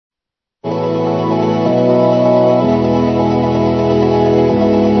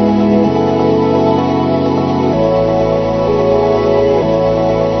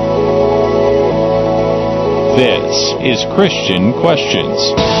is Christian Questions.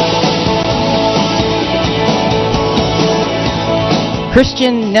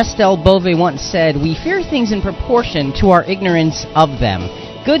 Christian Nestel Bove once said, "We fear things in proportion to our ignorance of them."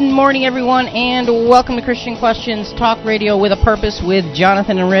 Good morning, everyone, and welcome to Christian Questions, talk radio with a purpose with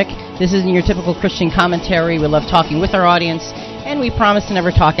Jonathan and Rick. This isn't your typical Christian commentary. We love talking with our audience, and we promise to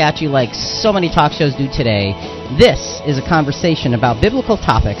never talk at you like so many talk shows do today. This is a conversation about biblical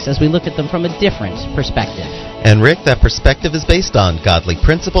topics as we look at them from a different perspective. And Rick, that perspective is based on godly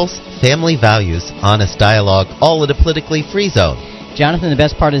principles, family values, honest dialogue, all in a politically free zone. Jonathan, the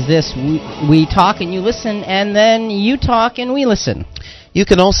best part is this. We talk and you listen, and then you talk and we listen. You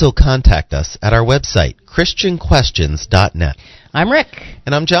can also contact us at our website, ChristianQuestions.net. I'm Rick.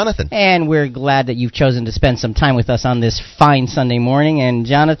 And I'm Jonathan. And we're glad that you've chosen to spend some time with us on this fine Sunday morning. And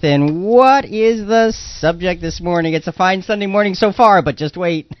Jonathan, what is the subject this morning? It's a fine Sunday morning so far, but just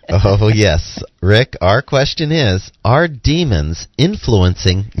wait. Oh, yes. Rick, our question is, are demons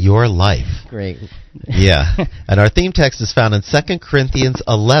influencing your life? Great. Yeah. And our theme text is found in 2 Corinthians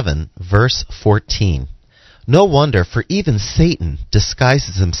 11, verse 14. No wonder, for even Satan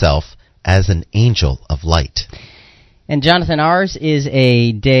disguises himself as an angel of light. And Jonathan, ours is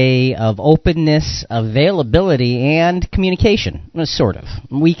a day of openness, availability, and communication, sort of.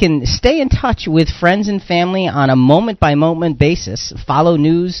 We can stay in touch with friends and family on a moment-by-moment basis, follow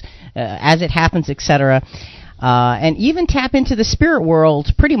news as it happens, etc., and even tap into the spirit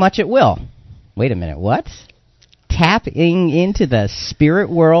world pretty much at will. Wait a minute, what? Tapping into the spirit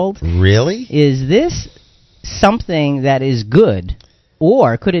world? Really? Is this something that is good,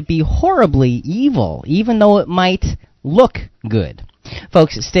 or could it be horribly evil, even though it might look good?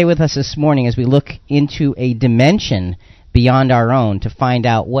 Folks, stay with us this morning as we look into a dimension beyond our own to find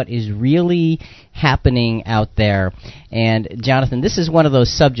out what is really happening out there. And Jonathan, this is one of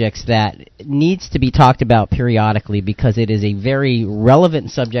those subjects that needs to be talked about periodically because it is a very relevant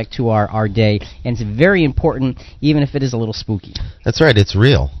subject to our day, and it's very important, even if it is a little spooky. That's right, it's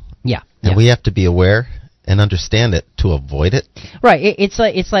real. Yeah. And we have to be aware and understand it to avoid it. Right. It's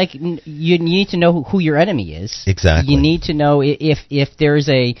like you need to know who your enemy is. Exactly. You need to know if there's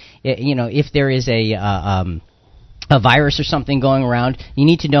a virus or something going around. You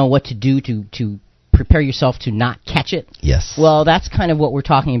need to know what to do to prepare yourself to not catch it. Yes. Well, that's kind of what we're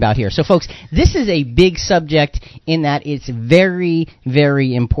talking about here. So, folks, this is a big subject in that it's very,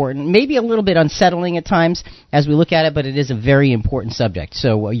 very important. Maybe a little bit unsettling at times as we look at it, but it is a very important subject.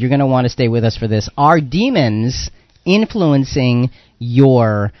 So you're going to want to stay with us for this. Are demons influencing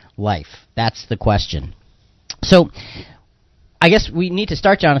your life? That's the question. So I guess we need to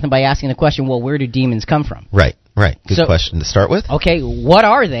start, Jonathan, by asking the question, well, where do demons come from? Right. Good question to start with. Okay, what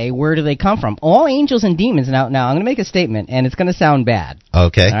are they? Where do they come from? All angels and demons, now I'm going to make a statement, and it's going to sound bad.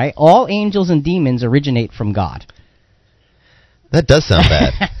 Okay. All right? All angels and demons originate from God. That does sound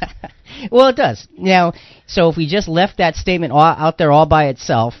bad. Well, it does. Now, so if we just left that statement out there all by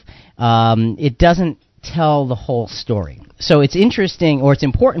itself, it doesn't tell the whole story. So it's interesting, or it's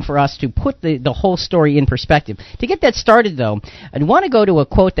important for us to put the whole story in perspective. To get that started, though, I want to go to a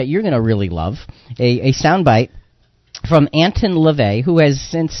quote that you're going to really love, a soundbite from Anton LaVey, who has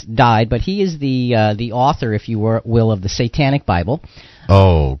since died, but he is the author, if you will, of the Satanic Bible.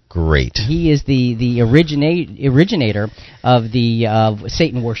 Oh, great. He is the originator of the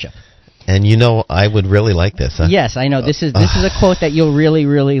Satan worship. And you know, I would really like this, huh? Yes, I know. This is a quote that you'll really,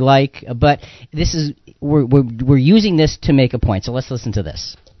 really like, but this is we're using this to make a point. So let's listen to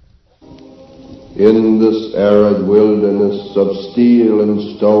this. In this arid wilderness of steel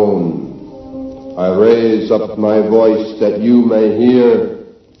and stone, I raise up my voice that you may hear.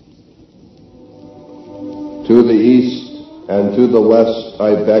 To the east and to the west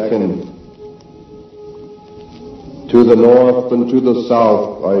I beckon. To the north and to the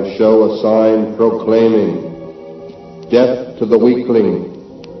south I show a sign proclaiming death to the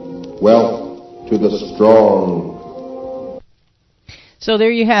weakling, wealth to the strong. So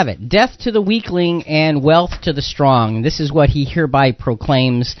there you have it. Death to the weakling and wealth to the strong. This is what he hereby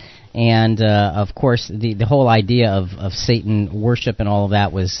proclaims. And of course, the whole idea of Satan worship and all of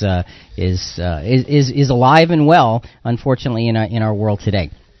that is alive and well, unfortunately, in our world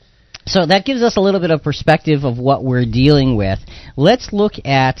today. So that gives us a little bit of perspective of what we're dealing with. Let's look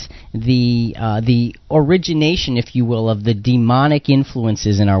at the origination, if you will, of the demonic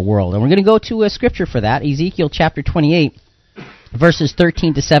influences in our world. And we're going to go to a scripture for that, Ezekiel chapter 28, verses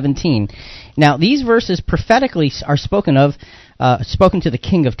 13 to 17. Now, these verses prophetically are spoken to the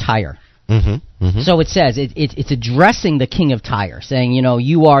king of Tyre. Mm-hmm, mm-hmm. So it says, it's addressing the king of Tyre, saying, you know,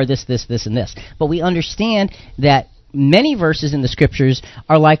 you are this, this, this, and this. But we understand that many verses in the Scriptures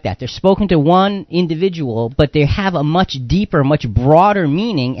are like that. They're spoken to one individual, but they have a much deeper, much broader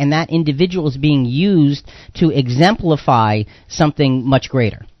meaning, and that individual is being used to exemplify something much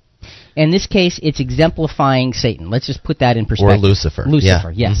greater. In this case, it's exemplifying Satan. Let's just put that in perspective. Or Lucifer.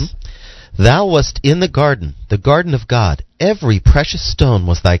 Lucifer, Yeah. yes. Mm-hmm. Thou wast in the garden of God. Every precious stone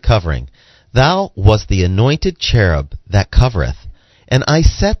was thy covering. Thou wast the anointed cherub that covereth. And I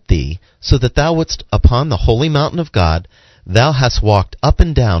set thee, so that thou wouldst upon the holy mountain of God. Thou hast walked up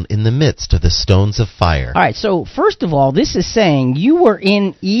and down in the midst of the stones of fire. All right, so first of all, this is saying you were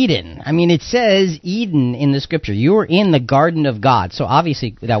in Eden. I mean, it says Eden in the Scripture. You were in the garden of God. So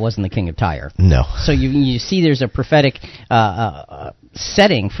obviously that wasn't the king of Tyre. No. So you see there's a prophetic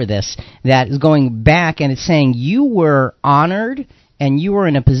setting for this that is going back, and it's saying you were honored and you were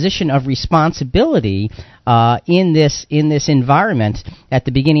in a position of responsibility in this environment at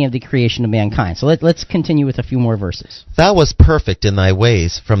the beginning of the creation of mankind. So let's continue with a few more verses. Thou wast perfect in thy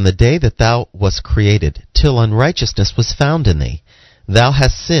ways from the day that thou wast created, till unrighteousness was found in thee. Thou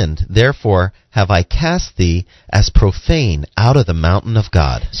hast sinned, therefore have I cast thee as profane out of the mountain of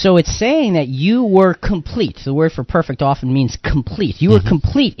God. So it's saying that you were complete. The word for perfect often means complete. You were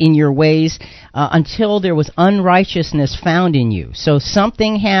complete in your ways until there was unrighteousness found in you. So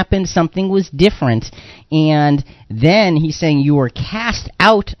something happened, something was different, and then he's saying you were cast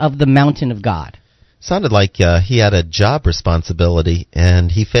out of the mountain of God. Sounded like he had a job responsibility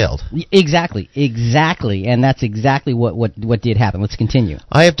and he failed. Exactly, and that's exactly what did happen. Let's continue.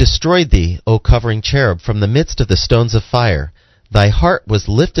 I have destroyed thee, O covering cherub, from the midst of the stones of fire. Thy heart was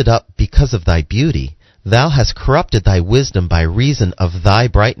lifted up because of thy beauty. Thou hast corrupted thy wisdom by reason of thy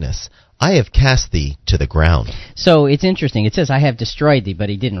brightness. I have cast thee to the ground. So it's interesting. It says, I have destroyed thee, but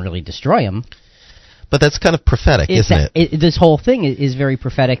he didn't really destroy him. But that's kind of prophetic, isn't it? This whole thing is very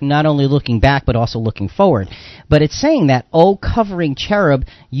prophetic, not only looking back, but also looking forward. But it's saying that, O covering cherub,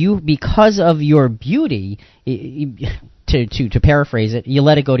 you, because of your beauty, to paraphrase it, you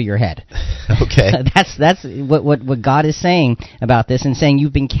let it go to your head. Okay. That's what God is saying about this, and saying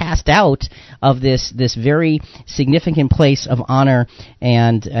you've been cast out of this very significant place of honor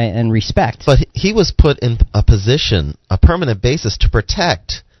and respect. But he was put in a position, a permanent basis, to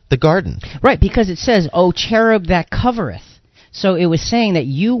protect the garden. Right, because it says, O cherub that covereth. So it was saying that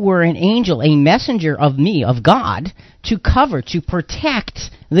you were an angel, a messenger of me, of God, to cover, to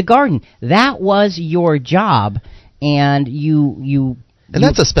protect the garden. That was your job, and And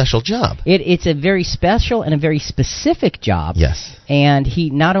that's a special job. It's a very special and a very specific job. Yes. And he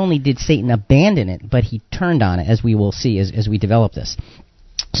not only did Satan abandon it, but he turned on it, as we will see as we develop this.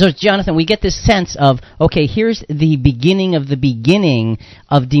 So, Jonathan, we get this sense of, okay, here's the beginning of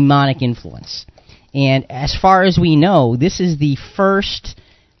demonic influence. And as far as we know, this is the first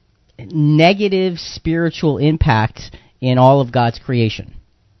negative spiritual impact in all of God's creation.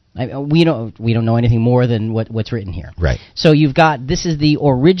 We don't know anything more than what's written here. Right. So you've got, this is the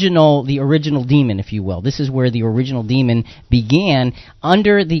original demon, if you will. This is where the original demon began,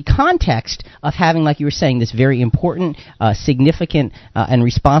 under the context of having, like you were saying, this very important, significant, and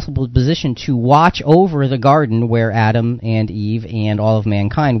responsible position to watch over the garden where Adam and Eve and all of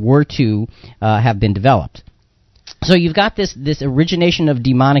mankind were to have been developed. So you've got this origination of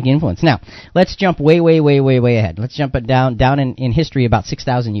demonic influence. Now, let's jump way ahead. Let's jump it down in history about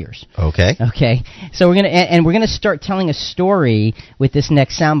 6,000 years. Okay. Okay. So we're gonna start telling a story with this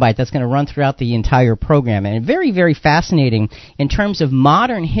next soundbite that's going to run throughout the entire program, and very, very fascinating in terms of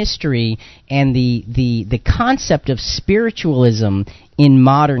modern history and the concept of spiritualism in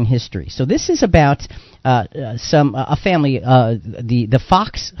modern history. So this is about a family, the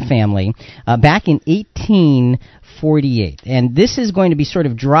Fox family, back in 1848, and this is going to be sort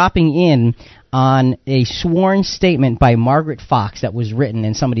of dropping in on a sworn statement by Margaret Fox that was written,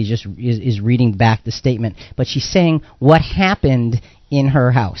 and somebody just is reading back the statement, but she's saying what happened in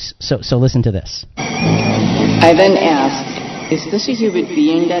her house. So listen to this. I then asked, is this a human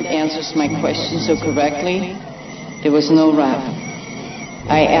being that answers my question so correctly? There was no rap.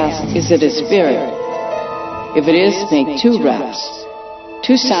 I asked, is it a spirit? If it is, make 2 raps.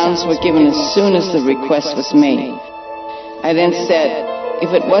 2 sounds were given as soon as the request was made. I then said, if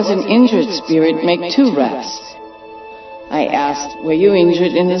it was an injured spirit, make 2 raps. I asked, were you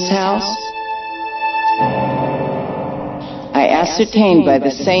injured in this house? I ascertained by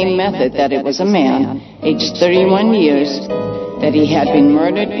the same method that it was a man, aged 31 years, that he had been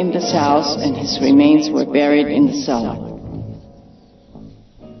murdered in this house and his remains were buried in the cellar.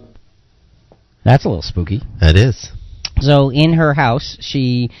 That's a little spooky. That is. So in her house,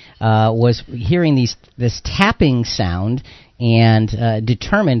 she was hearing this tapping sound and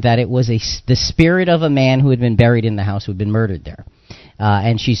determined that it was the spirit of a man who had been buried in the house, who had been murdered there.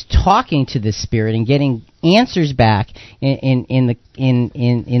 And she's talking to this spirit and getting answers back in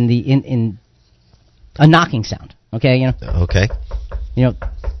a knocking sound. Okay, Okay.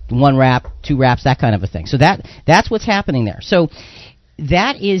 One rap, two raps, that kind of a thing. So that's what's happening there. So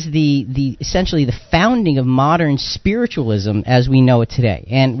that is the essentially the founding of modern spiritualism as we know it today.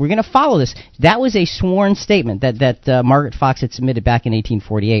 And we're going to follow this. That was a sworn statement that Margaret Fox had submitted back in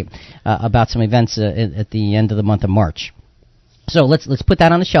 1848 about some events at the end of the month of March. So let's put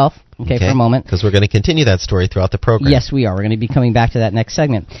that on the shelf, okay, for a moment. Because we're going to continue that story throughout the program. Yes, we are. We're going to be coming back to that next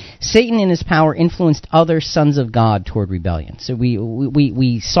segment. Satan in his power influenced other sons of God toward rebellion. So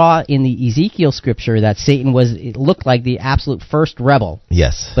we saw in the Ezekiel scripture that Satan looked like the absolute first rebel.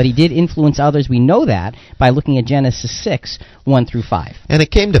 Yes. But he did influence others. We know that by looking at Genesis 6, 1 through 5. And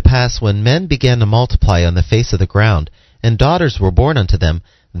it came to pass, when men began to multiply on the face of the ground, and daughters were born unto them,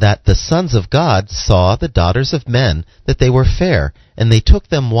 that the sons of God saw the daughters of men, that they were fair, and they took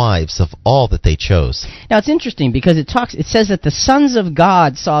them wives of all that they chose. Now it's interesting because it says that the sons of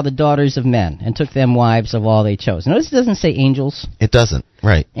God saw the daughters of men and took them wives of all they chose. Notice it doesn't say angels. It doesn't,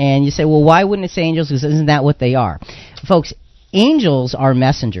 right. And you say, well, why wouldn't it say angels? Because isn't that what they are? Folks, angels are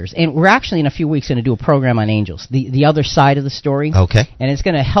messengers, and we're actually in a few weeks going to do a program on angels, the other side of the story. Okay. And it's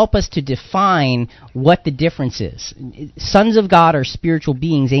going to help us to define what the difference is. Sons of God are spiritual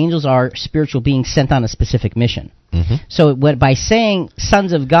beings. Angels are spiritual beings sent on a specific mission. Mm-hmm. So by saying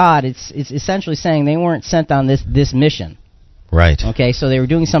sons of God, it's essentially saying they weren't sent on this mission. Right. Okay, so they were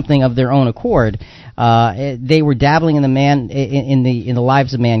doing something of their own accord. They were dabbling in the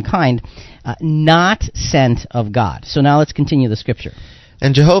lives of mankind, not sent of God. So now let's continue the scripture.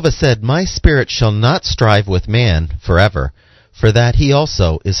 And Jehovah said, My spirit shall not strive with man forever, for that he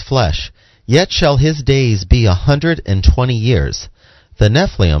also is flesh. Yet shall his days be 120 years. The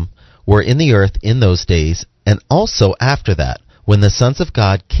Nephilim were in the earth in those days, and also after that, when the sons of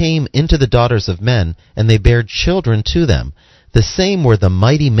God came into the daughters of men, and they bare children to them. The same were the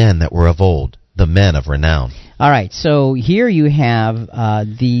mighty men that were of old, the men of renown. All right, so here you have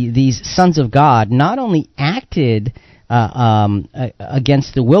these sons of God not only acted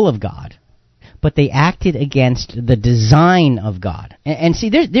against the will of God, but they acted against the design of God. And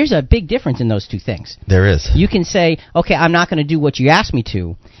see, there's a big difference in those two things. There is. You can say, okay, I'm not going to do what you asked me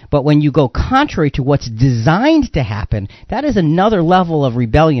to, but when you go contrary to what's designed to happen, that is another level of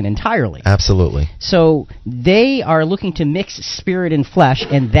rebellion entirely. Absolutely. So they are looking to mix spirit and flesh,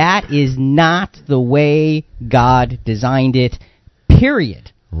 and that is not the way God designed it,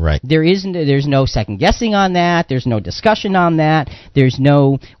 period. Right. There's no second guessing on that. There's no discussion on that. There's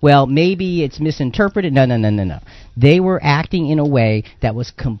no, well, maybe it's misinterpreted. No. They were acting in a way that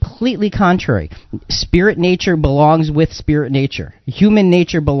was completely contrary. Spirit nature belongs with spirit nature. Human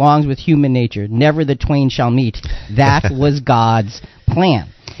nature belongs with human nature. Never the twain shall meet. That was God's plan.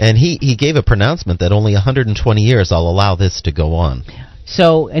 And he gave a pronouncement that only 120 years I'll allow this to go on.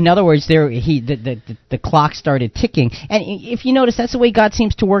 So, in other words, the clock started ticking, and if you notice, that's the way God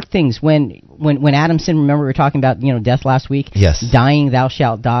seems to work things. When Adam sinned, remember we were talking about death last week. Yes. Dying, thou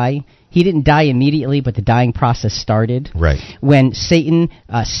shalt die. He didn't die immediately, but the dying process started. Right. When Satan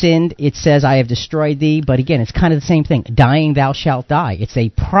sinned, it says, "I have destroyed thee." But again, it's kind of the same thing. Dying, thou shalt die. It's a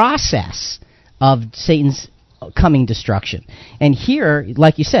process of Satan's coming destruction. And here,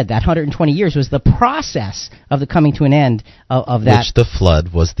 like you said, that 120 years was the process of the coming to an end of that. Which the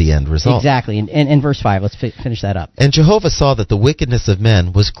flood was the end result. Exactly. And verse 5, let's finish that up. And Jehovah saw that the wickedness of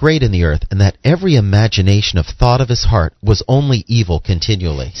men was great in the earth, and that every imagination of thought of his heart was only evil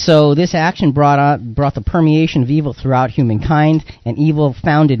continually. So this action brought the permeation of evil throughout humankind, and evil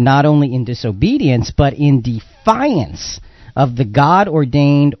founded not only in disobedience, but in defiance of the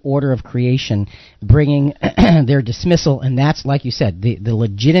God-ordained order of creation, bringing their dismissal, and that's, like you said, the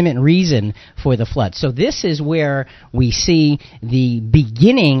legitimate reason for the flood. So this is where we see the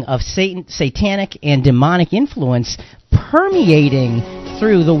beginning of satanic and demonic influence permeating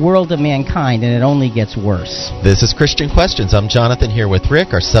through the world of mankind, and it only gets worse. This is Christian Questions. I'm Jonathan here with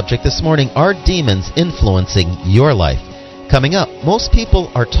Rick. Our subject this morning, are demons influencing your life? Coming up, most people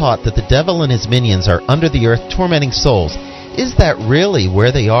are taught that the devil and his minions are under the earth tormenting souls. Is that really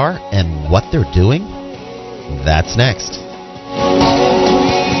where they are and what they're doing? That's next.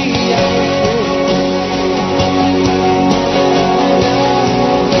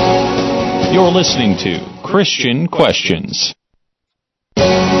 You're listening to Christian Questions.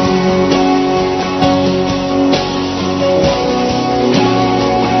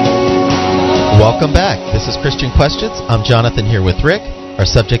 Welcome back. This is Christian Questions. I'm Jonathan here with Rick. Our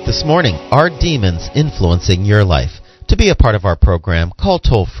subject this morning, are demons influencing your life? To be a part of our program, call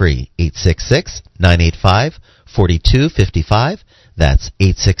toll-free 866-985-4255. That's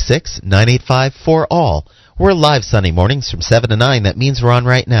 866-985-4ALL. We're live Sunday mornings from 7 to 9. That means we're on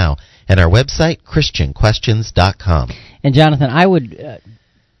right now. And our website, ChristianQuestions.com. And Jonathan, I would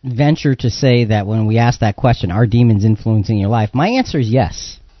venture to say that when we ask that question, are demons influencing your life? My answer is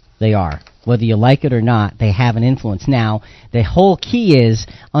yes, they are. Whether you like it or not, they have an influence. Now, the whole key is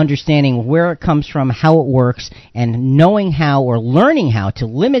understanding where it comes from, how it works, and knowing how or learning how to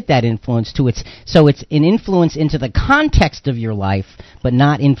limit that influence to so it's an influence into the context of your life, but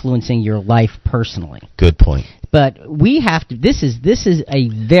not influencing your life personally. Good point. But we have to, this is a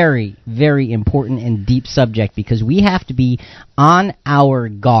very, very important and deep subject, because we have to be on our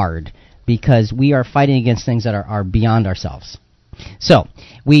guard, because we are fighting against things that are beyond ourselves. So,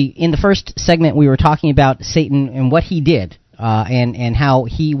 in the first segment, we were talking about Satan and what he did, and how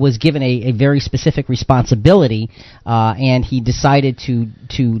he was given a very specific responsibility, and he decided to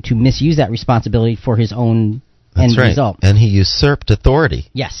misuse that responsibility for his own end result. And he usurped authority.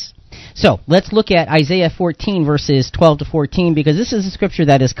 Yes. So, let's look at Isaiah 14, verses 12 to 14, because this is a scripture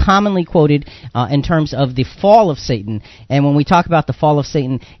that is commonly quoted in terms of the fall of Satan. And when we talk about the fall of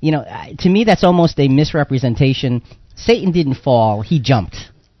Satan, to me that's almost a misrepresentation. Satan didn't fall, he jumped.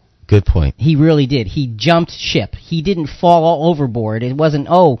 Good point. He really did. He jumped ship. He didn't fall all overboard. It wasn't,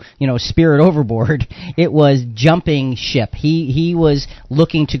 spirit overboard. It was jumping ship. He was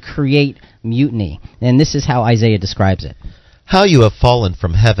looking to create mutiny. And this is how Isaiah describes it. How you have fallen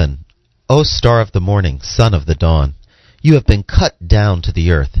from heaven, O star of the morning, son of the dawn. You have been cut down to the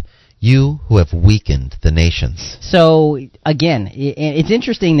earth, you who have weakened the nations. So, again, it's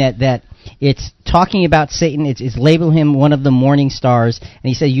interesting that it's talking about Satan. It's labeling him one of the morning stars. And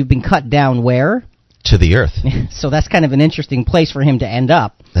he said, you've been cut down where? To the earth. So that's kind of an interesting place for him to end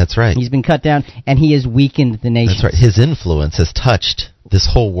up. That's right. He's been cut down, and he has weakened the nations. That's right. His influence has touched this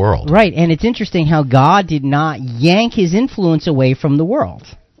whole world. Right, and it's interesting how God did not yank his influence away from the world.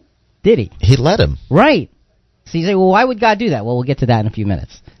 Did he? He let him. Right. So you say, well, why would God do that? Well, we'll get to that in a few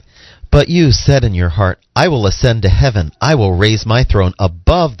minutes. But you said in your heart, I will ascend to heaven. I will raise my throne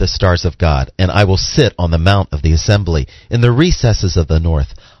above the stars of God, and I will sit on the mount of the assembly in the recesses of the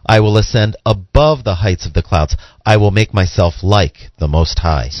north. I will ascend above the heights of the clouds. I will make myself like the Most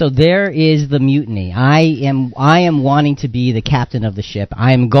High. So there is the mutiny. I am wanting to be the captain of the ship.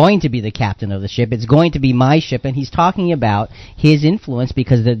 I am going to be the captain of the ship. It's going to be my ship. And he's talking about his influence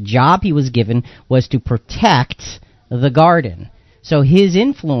because the job he was given was to protect the garden. So his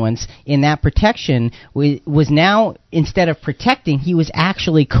influence in that protection was now, instead of protecting, he was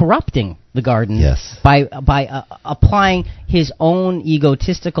actually corrupting the garden. Yes. By applying his own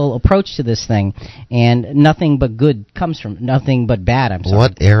egotistical approach to this thing, and nothing but good comes from nothing but bad. I'm sorry.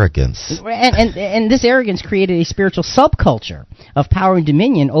 What arrogance! And this arrogance created a spiritual subculture of power and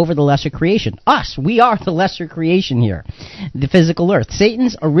dominion over the lesser creation. Us, we are the lesser creation here, the physical earth.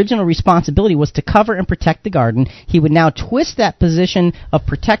 Satan's original responsibility was to cover and protect the garden. He would now twist that position of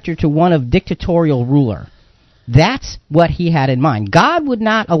protector to one of dictatorial ruler. That's what he had in mind. God would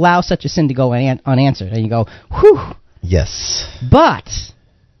not allow such a sin to go unanswered. And you go, whew. Yes. But,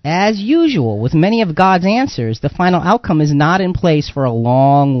 as usual, with many of God's answers, the final outcome is not in place for a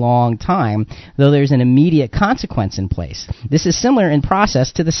long, long time, though there's an immediate consequence in place. This is similar in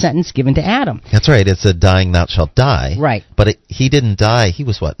process to the sentence given to Adam. That's right. It's a dying thou shalt die. Right. But he didn't die. He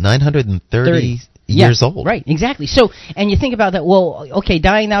was, 930 years old. Right, exactly. So, and you think about that, well, okay,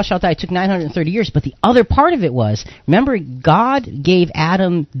 dying thou shalt die took 930 years, but the other part of it was, remember, God gave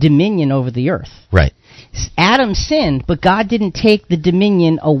Adam dominion over the earth. Right. Adam sinned, but God didn't take the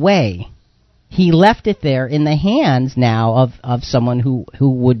dominion away. He left it there in the hands now of someone who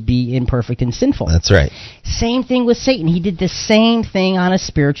would be imperfect and sinful. That's right. Same thing with Satan. He did the same thing on a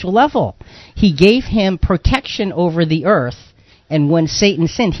spiritual level. He gave him protection over the earth. And when Satan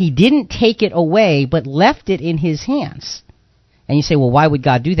sinned, he didn't take it away, but left it in his hands. And you say, well, why would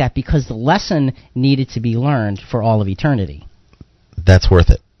God do that? Because the lesson needed to be learned for all of eternity. That's worth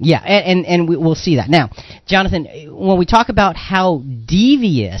it. Yeah, and we'll see that. Now, Jonathan, when we talk about how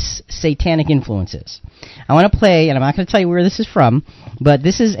devious satanic influence is, I want to play, and I'm not going to tell you where this is from, but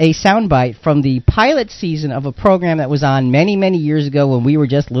this is a soundbite from the pilot season of a program that was on many, many years ago when we were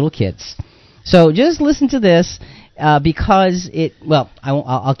just little kids. So just listen to this. Because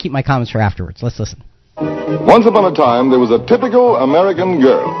I'll keep my comments for afterwards. Let's listen. Once upon a time, there was a typical American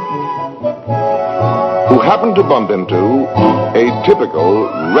girl who happened to bump into a typical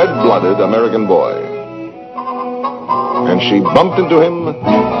red-blooded American boy. And she bumped into him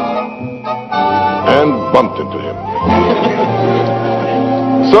and bumped into him.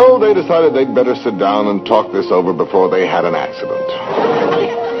 So they decided they'd better sit down and talk this over before they had an accident.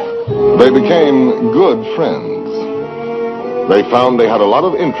 They became good friends. They found they had a lot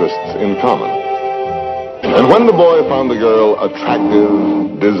of interests in common. And when the boy found the girl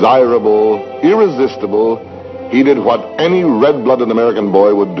attractive, desirable, irresistible, he did what any red-blooded American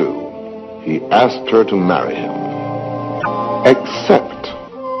boy would do. He asked her to marry him. Except,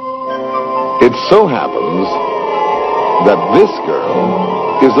 it so happens that this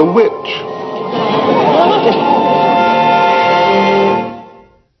girl is a witch.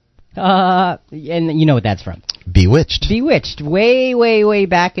 And you know what that's from. Bewitched. Bewitched. Way, way, way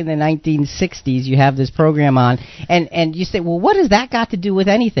back in the 1960s, you have this program on, and you say, well, what has that got to do with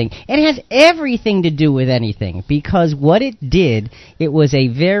anything? It has everything to do with anything, because what it did, it was a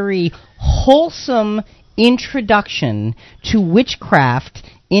very wholesome introduction to witchcraft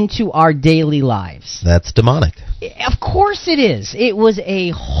into our daily lives. That's demonic. Of course it is. It was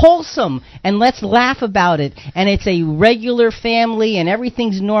a wholesome, and let's laugh about it, and it's a regular family, and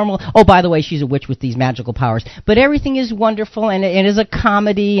everything's normal. Oh, by the way, she's a witch with these magical powers. But everything is wonderful, and it is a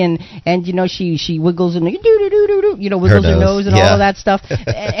comedy, and you know, she wiggles and wiggles her nose and all of that stuff.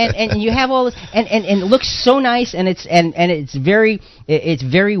 and you have all this, and it looks so nice, and it's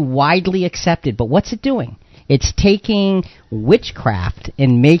very widely accepted. But what's it doing? It's taking witchcraft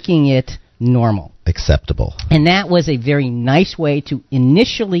and making it normal. Acceptable. And that was a very nice way to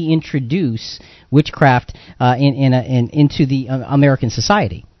initially introduce witchcraft into the American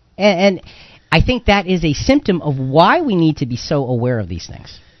society. And I think that is a symptom of why we need to be so aware of these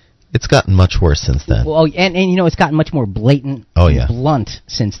things. It's gotten much worse since then. Well, and you know, it's gotten much more blatant and blunt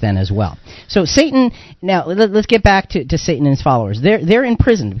since then as well. So Satan, now let's get back to Satan and his followers. They're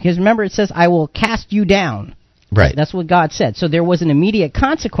imprisoned, because remember it says, I will cast you down. Right. That's what God said. So there was an immediate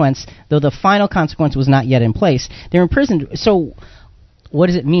consequence, though the final consequence was not yet in place. They're imprisoned. So what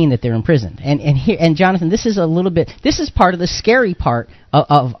does it mean that they're imprisoned? And Jonathan, this is part of the scary part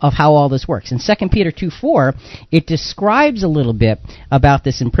of how all this works. In 2 Peter 2:4, it describes a little bit about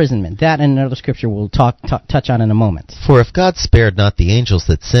this imprisonment. That and another scripture we'll touch on in a moment. For if God spared not the angels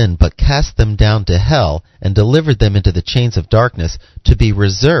that sinned, but cast them down to hell, and delivered them into the chains of darkness, to be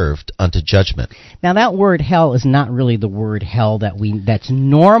reserved unto judgment. Now that word hell is not really the word hell that's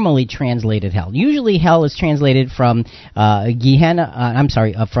normally translated hell. Usually hell is translated from Gehenna,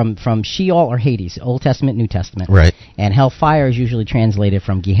 from Sheol or Hades, Old Testament, New Testament. Right. And hellfire is usually translated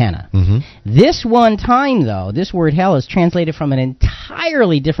from Gehenna. Mm-hmm. This one time, though, this word hell is translated from an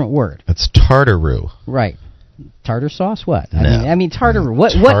entirely different word. It's Tartaru. Right. Tartar sauce? What? No. I mean Tartaru.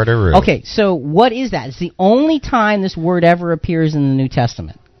 What? Tartaru. Okay, so what is that? It's the only time this word ever appears in the New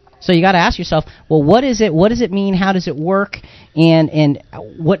Testament. So you got to ask yourself, well, what is it? What does it mean? How does it work? And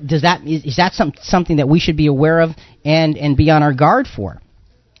what does that? Is that something that we should be aware of and be on our guard for?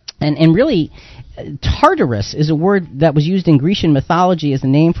 And really, Tartarus is a word that was used in Grecian mythology as a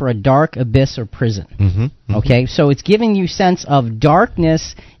name for a dark abyss or prison. Mm-hmm, mm-hmm. Okay, so it's giving you sense of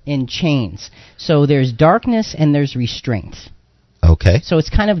darkness and chains. So there's darkness and there's restraint. Okay. So it's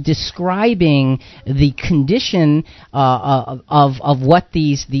kind of describing the condition of what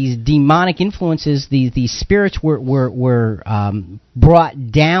these demonic influences, these spirits were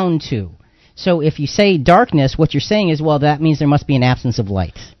brought down to. So if you say darkness, what you're saying is, well, that means there must be an absence of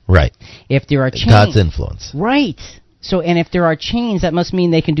light. Right. If there are chains, God's influence. Right. So, and if there are chains, that must mean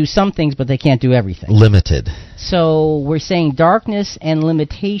they can do some things, but they can't do everything. Limited. So we're saying darkness and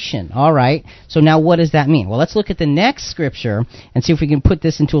limitation. All right. So now what does that mean? Well, let's look at the next scripture and see if we can put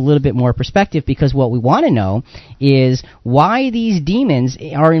this into a little bit more perspective, because what we want to know is why these demons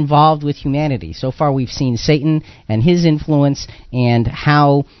are involved with humanity. So far we've seen Satan and his influence and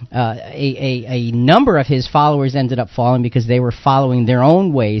how a number of his followers ended up falling because they were following their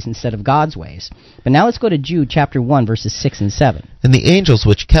own ways instead of God's ways. But now let's go to Jude chapter 1, verses 6 and 7. And the angels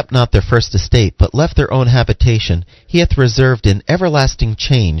which kept not their first estate, but left their own habitation, he hath reserved in everlasting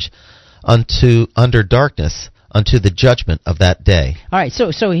change under darkness unto the judgment of that day. All right,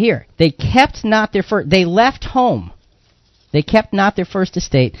 so here, they kept not their they left home. They kept not their first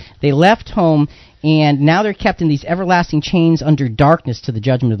estate. They left home, and now they're kept in these everlasting chains under darkness to the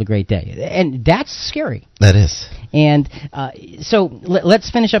judgment of the great day. And that's scary. That is. And so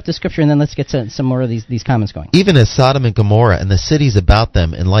let's finish up the scripture, and then let's get to some more of these comments going. Even as Sodom and Gomorrah and the cities about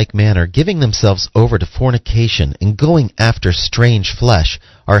them in like manner, giving themselves over to fornication and going after strange flesh,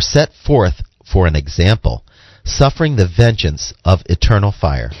 are set forth for an example, suffering the vengeance of eternal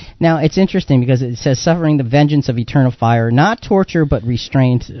fire. Now, it's interesting because it says suffering the vengeance of eternal fire, not torture but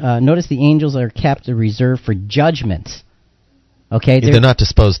restraint. Notice the angels are kept reserved for judgment. Okay, they're not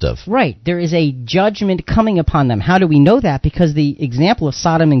disposed of. Right. There is a judgment coming upon them. How do we know that? Because the example of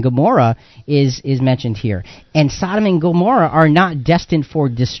Sodom and Gomorrah is mentioned here. And Sodom and Gomorrah are not destined for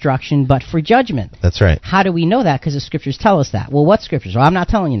destruction, but for judgment. That's right. How do we know that? Because the scriptures tell us that. Well, what scriptures? Well, I'm not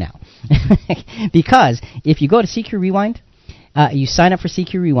telling you now. Because if you go to CQ Rewind, you sign up for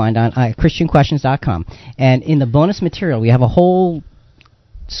CQ Rewind on ChristianQuestions.com, and in the bonus material, we have a whole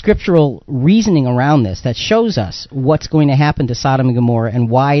scriptural reasoning around this that shows us what's going to happen to Sodom and Gomorrah and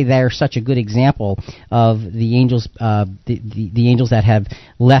why they're such a good example of the angels, the angels that have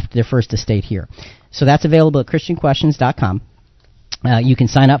left their first estate here. So that's available at ChristianQuestions.com. You can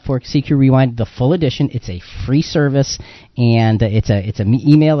sign up for CQ Rewind, the full edition. It's a free service, and it's an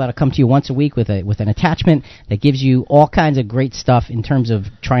email that'll come to you once a week with an attachment that gives you all kinds of great stuff in terms of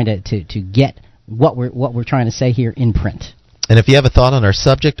trying to get what we're trying to say here in print. And if you have a thought on our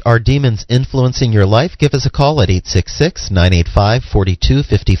subject, are demons influencing your life? Give us a call at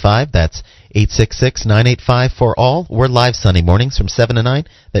 866-985-4255. That's 866-985-4ALL. We're live Sunday mornings from 7 to 9.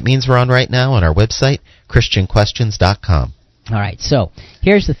 That means we're on right now on our website, ChristianQuestions.com. All right, so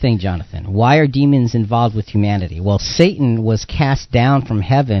here's the thing, Jonathan. Why are demons involved with humanity? Well, Satan was cast down from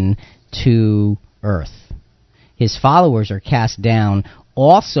heaven to earth. His followers are cast down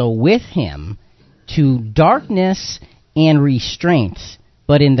also with him to darkness and restraint,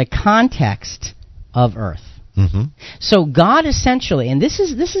 but in the context of earth. Mm-hmm. So God essentially, and this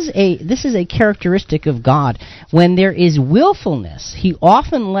is a characteristic of God, when there is willfulness, he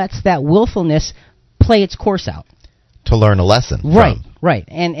often lets that willfulness play its course out. To learn a lesson. Right.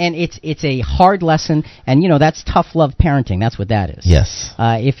 And it's a hard lesson, and that's tough love parenting. That's what that is. Yes.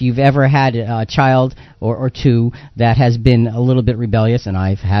 If you've ever had a child or two that has been a little bit rebellious, and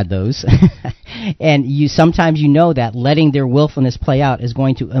I've had those, and sometimes you know that letting their willfulness play out is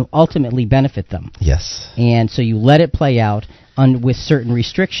going to ultimately benefit them. Yes. And so you let it play out with certain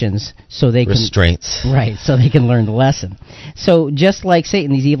restrictions, so they restraints. Right, so they can learn the lesson. So just like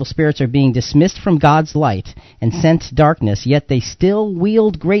Satan, these evil spirits are being dismissed from God's light and sent to darkness, yet they still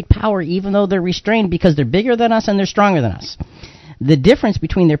wield great power, even though they're restrained, because they're bigger than us and they're stronger than us. The difference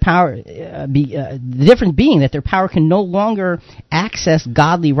between their power, the difference being that their power can no longer access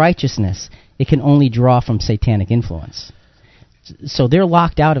godly righteousness; it can only draw from satanic influence. So they're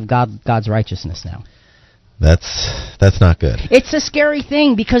locked out of God's righteousness now. That's not good. It's a scary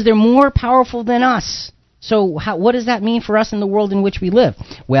thing because they're more powerful than us. So what does that mean for us in the world in which we live?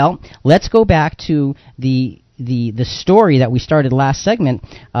 Well, let's go back to the story that we started last segment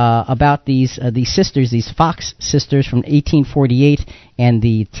about these sisters, these Fox sisters from 1848, and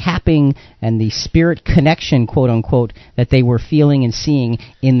the tapping and the spirit connection, quote unquote, that they were feeling and seeing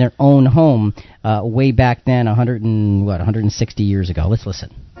in their own home way back then, 160 years ago. Let's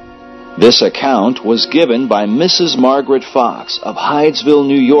listen. This account was given by Mrs. Margaret Fox of Hydesville,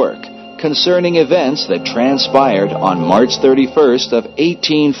 New York, concerning events that transpired on March 31st of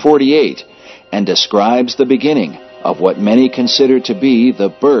 1848, and describes the beginning of what many consider to be the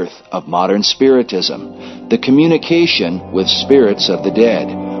birth of modern Spiritism, the communication with spirits of the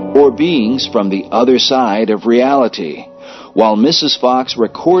dead, or beings from the other side of reality. While Mrs. Fox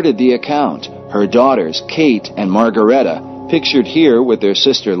recorded the account, her daughters, Kate and Margaretta, pictured here with their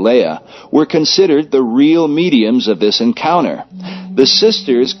sister Leah, were considered the real mediums of this encounter. The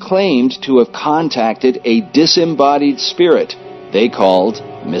sisters claimed to have contacted a disembodied spirit they called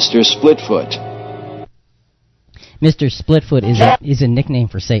Mr. Splitfoot. Mr. Splitfoot is a nickname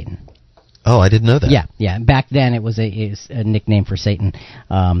for Satan. Oh, I didn't know that. Yeah. Back then it was a nickname for Satan.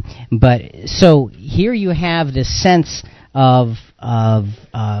 But so here you have this sense of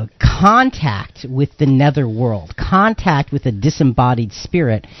contact with the netherworld, contact with a disembodied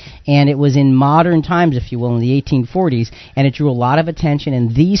spirit, and it was in modern times, if you will, in the 1840s, and it drew a lot of attention,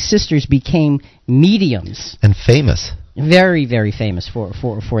 and these sisters became mediums. And famous. Very, very famous for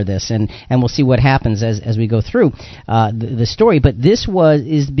this, and we'll see what happens as we go through the story. But this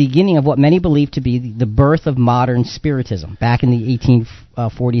is the beginning of what many believe to be the birth of modern Spiritism back in the 1840s,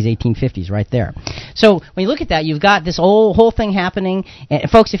 1850s, right there. So when you look at that, you've got this whole thing happening. And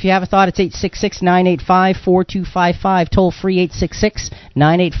folks, if you have a thought, it's 866-985-4255, toll free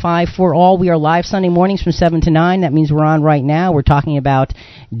 866-985-4ALL. We are live Sunday mornings from 7 to 9. That means we're on right now. We're talking about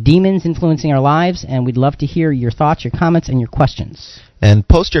demons influencing our lives, and we'd love to hear your thoughts, your comments, and your questions. And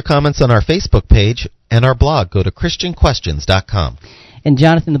post your comments on our Facebook page and our blog. Go to ChristianQuestions.com. And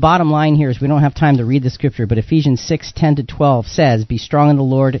Jonathan, the bottom line here is we don't have time to read the scripture, but Ephesians 6:10-12 says, "Be strong in the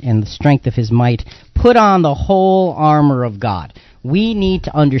Lord and the strength of his might. Put on the whole armor of God." We need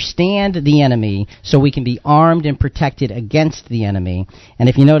to understand the enemy so we can be armed and protected against the enemy. And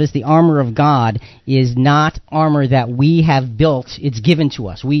if you notice, the armor of God is not armor that we have built. It's given to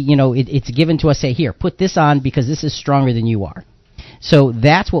us. It's given to us, say, here, put this on because this is stronger than you are. So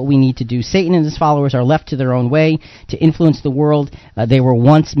that's what we need to do. Satan and his followers are left to their own way to influence the world they were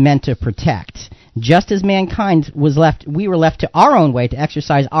once meant to protect. Just as mankind was left, we were left to our own way to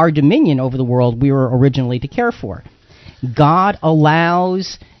exercise our dominion over the world we were originally to care for. God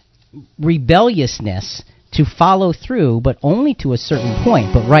allows rebelliousness to follow through, but only to a certain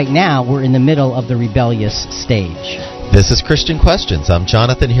point. But right now, we're in the middle of the rebellious stage. This is Christian Questions. I'm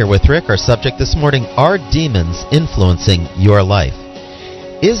Jonathan here with Rick. Our subject this morning, are demons influencing your life?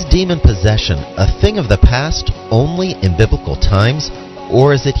 Is demon possession a thing of the past only in biblical times,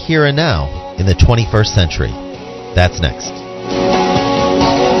 or is it here and now in the 21st century? That's next.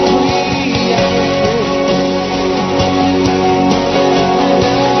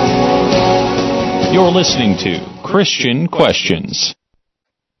 You're listening to Christian Questions.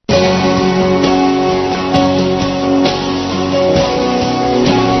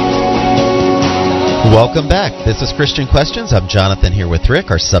 Welcome back. This is Christian Questions. I'm Jonathan here with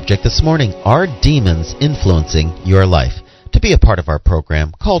Rick. Our subject this morning, are demons influencing your life? To be a part of our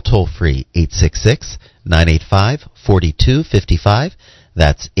program, call toll-free 866-985-4255.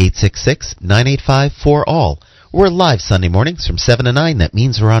 That's 866-985-4ALL. We're live Sunday mornings from 7 to 9. That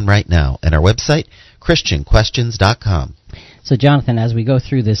means we're on right now. And our website, ChristianQuestions.com. So, Jonathan, as we go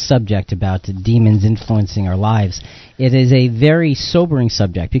through this subject about demons influencing our lives, it is a very sobering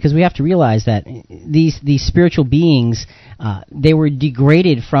subject because we have to realize that these spiritual beings, they were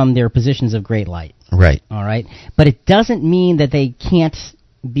degraded from their positions of great light. Right. All right? But it doesn't mean that they can't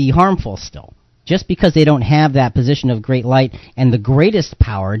be harmful still. Just because they don't have that position of great light and the greatest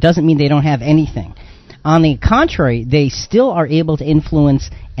power doesn't mean they don't have anything. On the contrary, they still are able to influence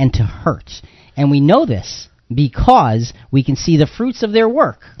and to hurt. And we know this because we can see the fruits of their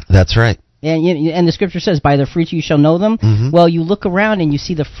work. That's right. And the scripture says, by their fruits you shall know them. Mm-hmm. Well, you look around and you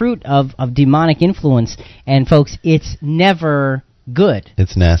see the fruit of demonic influence, and folks, it's never good.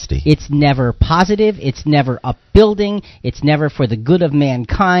 It's nasty. It's never positive. It's never upbuilding. It's never for the good of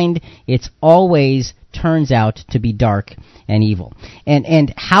mankind. It's always turns out to be dark and evil.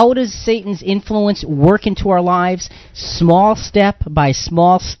 And how does Satan's influence work into our lives? Small step by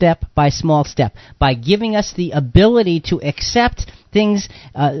small step by small step. By giving us the ability to accept things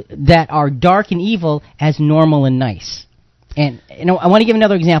that are dark and evil as normal and nice. And I want to give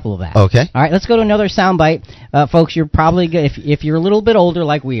another example of that. Okay. All right, let's go to another soundbite. Folks, you're probably if you're a little bit older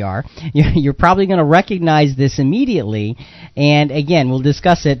like we are, you're probably going to recognize this immediately. And again, we'll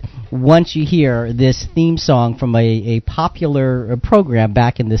discuss it once you hear this theme song from a popular program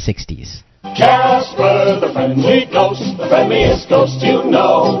back in the 60s. Casper, the friendly ghost, the friendliest ghost you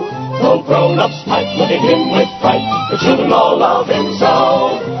know. Though grown-ups might look at him with fright, the children all love him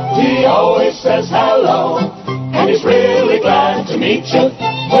so. He always says hello, and he's really glad to meet you,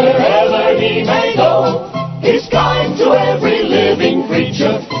 wherever he may go. He's kind to every living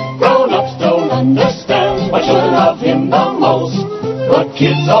creature. Grown-ups don't understand why children love him the most, but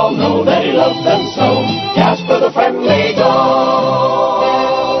kids all know that he loves them so. Casper the friendly ghost.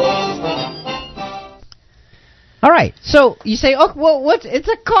 All right, so you say, oh, well, it's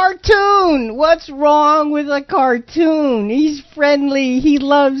a cartoon. What's wrong with a cartoon? He's friendly. He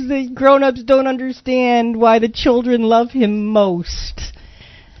loves the grown-ups don't understand why the children love him most.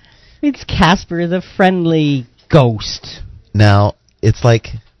 It's Casper the friendly ghost. Now, it's like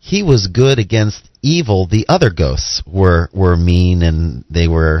he was good against evil. The other ghosts were mean and they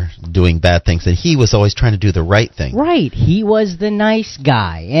were doing bad things, and he was always trying to do the right thing. Right. He was the nice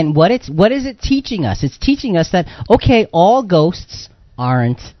guy. And what is it teaching us? It's teaching us that, okay, all ghosts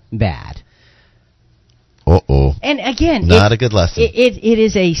aren't bad. Uh-oh. And again, not a good lesson. It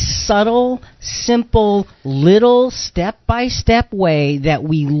is a subtle, simple, little step-by-step way that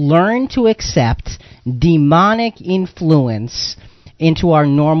we learn to accept demonic influence into our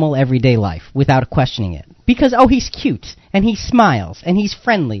normal everyday life without questioning it. Because, oh, he's cute, and he smiles, and he's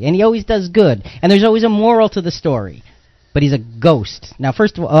friendly, and he always does good, and there's always a moral to the story. But he's a ghost. Now,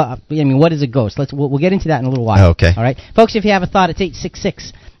 first of all, what is a ghost? We'll get into that in a little while. Okay. All right? Folks, if you have a thought, it's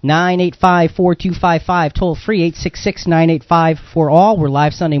 866-985-4255. Toll free, 866-985-4ALL. We're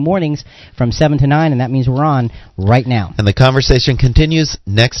live Sunday mornings from 7 to 9, and that means we're on right now. And the conversation continues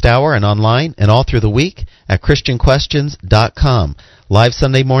next hour and online and all through the week at ChristianQuestions.com. Live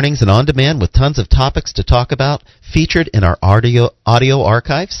Sunday mornings and on demand with tons of topics to talk about, featured in our audio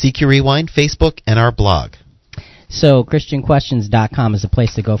archive, CQ Rewind, Facebook, and our blog. So ChristianQuestions.com is the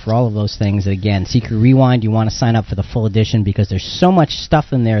place to go for all of those things. Again, Secret Rewind, you want to sign up for the full edition because there's so much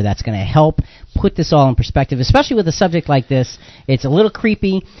stuff in there that's going to help put this all in perspective, especially with a subject like this. It's a little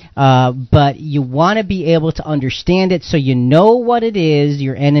creepy, but you want to be able to understand it so you know what it is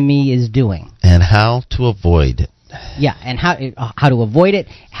your enemy is doing. And how to avoid it. Yeah, and how to avoid it,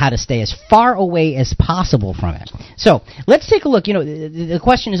 how to stay as far away as possible from it. So let's take a look. You know, the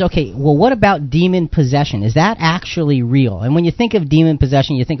question is, okay, well, what about demon possession? Is that actually real? And when you think of demon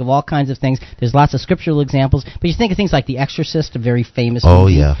possession, you think of all kinds of things. There's lots of scriptural examples, but you think of things like The Exorcist, a very famous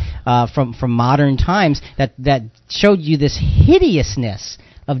movie from modern times that showed you this hideousness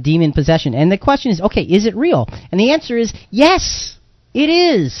of demon possession. And the question is, okay, is it real? And the answer is yes, it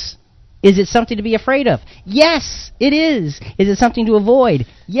is. Is it something to be afraid of? Yes, it is. Is it something to avoid?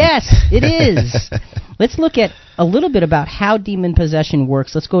 Yes, it is. Let's look at a little bit about how demon possession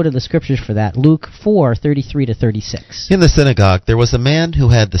works. Let's go to the scriptures for that. Luke 4:33-36. In the synagogue there was a man who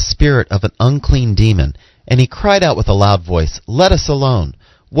had the spirit of an unclean demon, and he cried out with a loud voice, "Let us alone!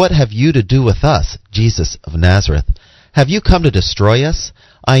 What have you to do with us, Jesus of Nazareth? Have you come to destroy us?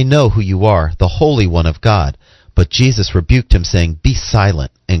 I know who you are, the Holy One of God." But Jesus rebuked him, saying, "Be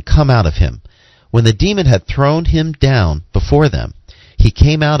silent, and come out of him." When the demon had thrown him down before them, he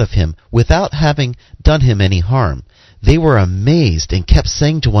came out of him without having done him any harm. They were amazed and kept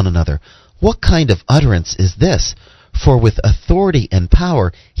saying to one another, "What kind of utterance is this? For with authority and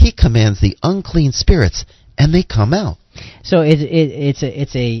power he commands the unclean spirits, and they come out." So it's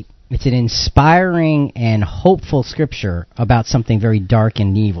an inspiring and hopeful scripture about something very dark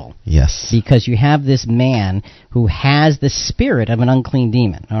and evil. Yes. Because you have this man who has the spirit of an unclean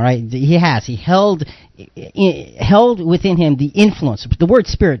demon. All right, he held within him the influence. The word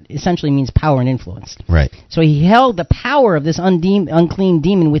spirit essentially means power and influence. Right. So he held the power of this unclean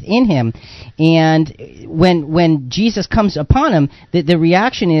demon within him, and when Jesus comes upon him, the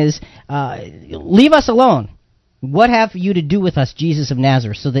reaction is, "Leave us alone. What have you to do with us, Jesus of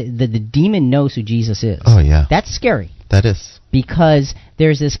Nazareth?" So the demon knows who Jesus is. Oh, yeah. That's scary. That is. Because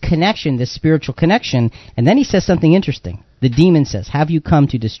there's this connection, this spiritual connection, and then he says something interesting. The demon says, "Have you come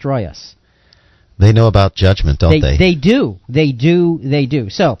to destroy us?" They know about judgment, don't they? They do. They do.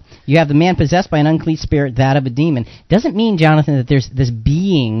 So you have the man possessed by an unclean spirit, that of a demon. Doesn't mean, Jonathan, that there's this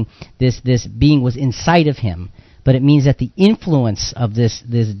being was inside of him. But it means that the influence of this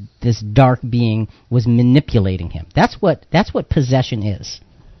dark being was manipulating him. That's what possession is.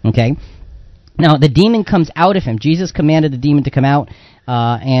 Okay? Now the demon comes out of him. Jesus commanded the demon to come out,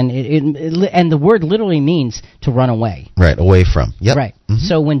 and the word literally means to run away. Right, away from. Yep. Right. Mm-hmm.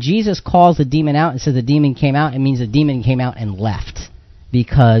 So when Jesus calls the demon out and says the demon came out, it means the demon came out and left,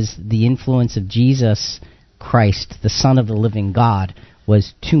 because the influence of Jesus Christ, the Son of the living God,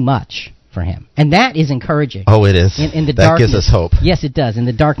 was too much for him. And that is encouraging. Oh, it is. In the that darkness, gives us hope. Yes, it does, in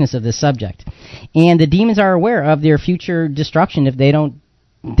the darkness of this subject. And the demons are aware of their future destruction if they don't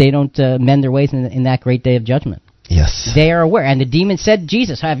mend their ways in that great day of judgment. Yes. They are aware. And the demon said,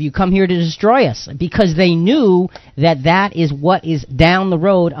 "Jesus, have you come here to destroy us?" Because they knew that is what is down the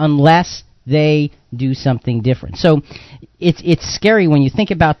road unless they do something different. So it's scary when you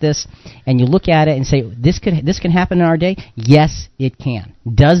think about this and you look at it and say, this can happen in our day? Yes, it can.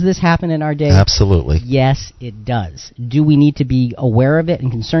 Does this happen in our day? Absolutely. Yes, it does. Do we need to be aware of it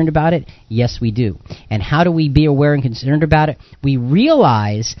and concerned about it? Yes, we do. And how do we be aware and concerned about it? We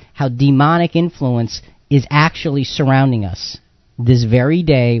realize how demonic influence is actually surrounding us this very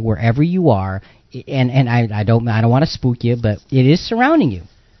day, wherever you are. And I don't want to spook you, but it is surrounding you.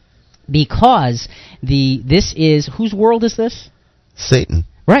 Because this is, whose world is this? Satan.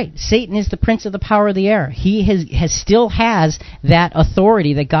 Right. Satan is the prince of the power of the air. He still has that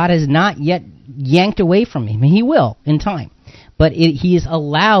authority that God has not yet yanked away from him. He will in time. But he is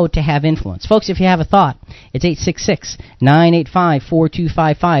allowed to have influence. Folks, if you have a thought, it's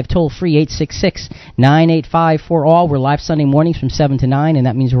 866-985-4255, toll free 866-985-4ALL. We're live Sunday mornings from 7 to 9, and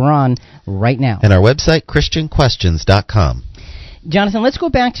that means we're on right now. And our website, ChristianQuestions.com. Jonathan, let's go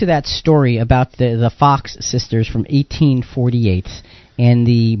back to that story about the Fox sisters from 1848 and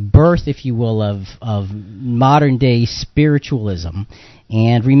the birth, if you will, of modern-day spiritualism.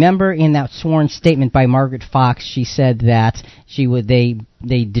 And remember, in that sworn statement by Margaret Fox, she said that they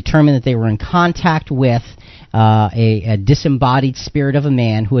determined that they were in contact with a disembodied spirit of a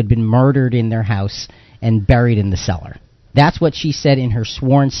man who had been murdered in their house and buried in the cellar. That's what she said in her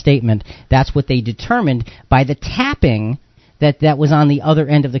sworn statement. That's what they determined by the tapping that was on the other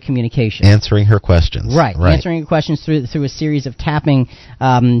end of the communication. Answering her questions. Right. Answering her questions through a series of tapping.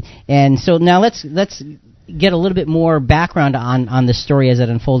 And so now let's get a little bit more background on the story as it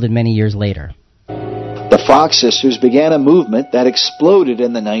unfolded many years later. The Fox sisters began a movement that exploded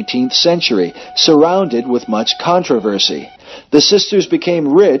in the 19th century, surrounded with much controversy. The sisters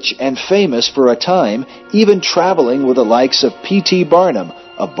became rich and famous for a time, even traveling with the likes of P.T. Barnum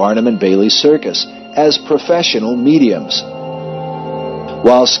of Barnum and Bailey Circus as professional mediums.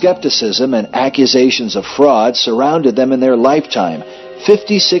 While skepticism and accusations of fraud surrounded them in their lifetime,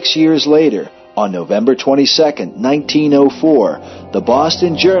 56 years later, on November 22, 1904, the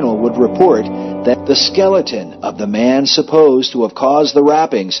Boston Journal would report that the skeleton of the man supposed to have caused the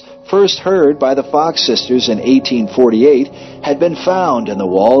rappings, first heard by the Fox sisters in 1848, had been found in the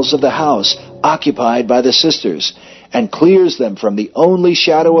walls of the house occupied by the sisters, and clears them from the only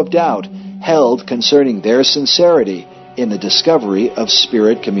shadow of doubt held concerning their sincerity in the discovery of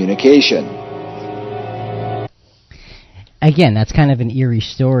spirit communication. Again, that's kind of an eerie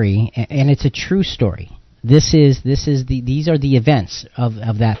story, and it's a true story. These are the events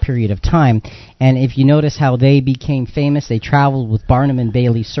of that period of time. And if you notice how they became famous, they traveled with Barnum and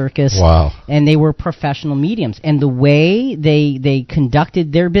Bailey Circus. Wow. And they were professional mediums. And the way they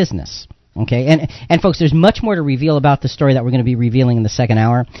conducted their business. Okay, and folks, there's much more to reveal about the story that we're going to be revealing in the second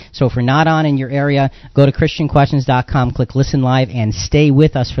hour. So if we're not on in your area, go to ChristianQuestions.com, click Listen Live, and stay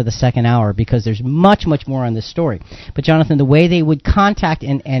with us for the second hour, because there's much, much more on this story. But Jonathan, the way they would contact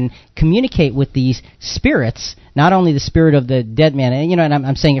and communicate with these spirits, not only the spirit of the dead man, and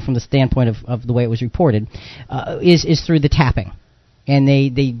I'm saying it from the standpoint of the way it was reported, is through the tapping. And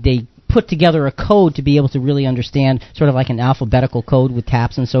they put together a code to be able to really understand, sort of like an alphabetical code with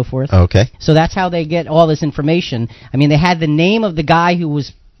taps and so forth. Okay. So that's how they get all this information. I mean, they had the name of the guy who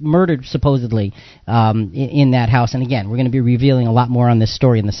was murdered, supposedly, in that house. And again, we're going to be revealing a lot more on this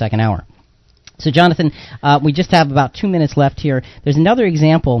story in the second hour. So, Jonathan, we just have about 2 minutes left here. There's another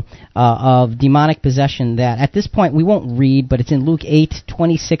example of demonic possession that, at this point, we won't read, but it's in Luke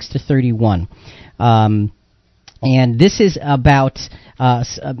 8:26-31. And this is about a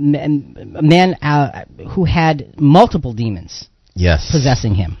man who had multiple demons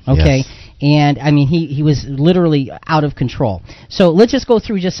possessing him. Okay, yes. And I mean he was literally out of control. So let's just go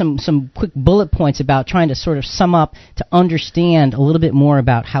through just some quick bullet points about trying to sort of sum up to understand a little bit more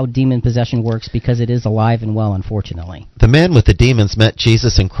about how demon possession works, because it is alive and well, unfortunately. The man with the demons met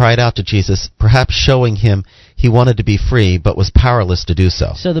Jesus and cried out to Jesus, perhaps showing him he wanted to be free but was powerless to do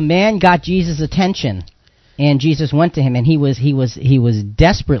so. So the man got Jesus' attention. And Jesus went to him, and he was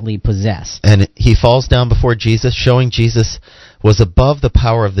desperately possessed. And he falls down before Jesus, showing Jesus was above the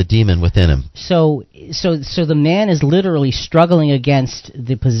power of the demon within him. So the man is literally struggling against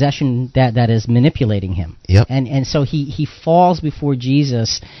the possession that is manipulating him. Yep. And so he falls before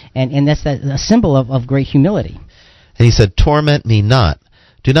Jesus, and that's a symbol of great humility. And he said, "Torment me not.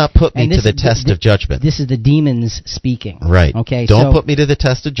 Do not put me to the test of judgment." This is the demons speaking. Right. Okay. Don't put me to the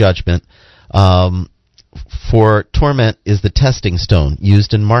test of judgment. For torment is the testing stone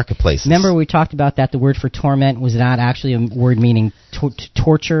used in marketplaces. Remember we talked about that the word for torment was not actually a word meaning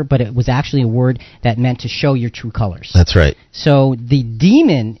torture, but it was actually a word that meant to show your true colors. That's right. So the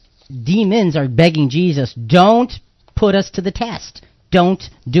demons are begging Jesus, don't put us to the test. Don't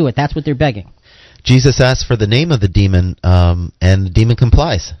do it. That's what they're begging. Jesus asks for the name of the demon, and the demon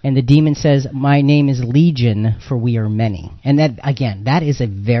complies. And the demon says, "My name is Legion, for we are many." And that, again, that is a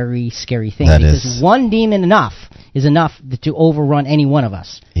very scary thing. Because one demon is enough to overrun any one of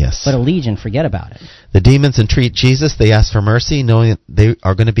us. Yes. But a legion, forget about it. The demons entreat Jesus. They ask for mercy, knowing that they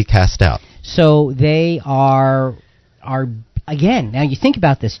are going to be cast out. So they are again, now you think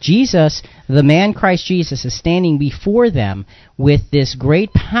about this. Jesus, the man Christ Jesus, is standing before them with this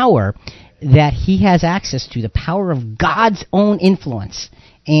great power that he has access to, the power of God's own influence.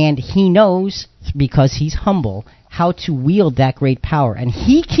 And he knows, because he's humble, how to wield that great power. And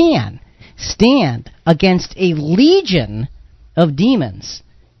he can stand against a legion of demons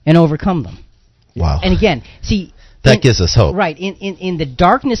and overcome them. Wow. And again, see... That gives us hope. Right. In the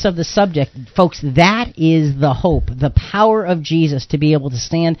darkness of the subject, folks, that is the hope, the power of Jesus to be able to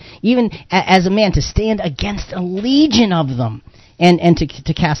stand, even as a man, to stand against a legion of them. And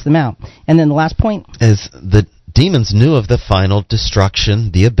to cast them out. And then the last point is the demons knew of the final destruction,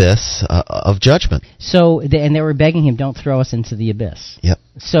 the abyss of judgment. So, and they were begging him, don't throw us into the abyss. Yep.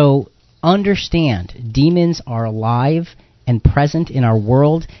 So understand, demons are alive and present in our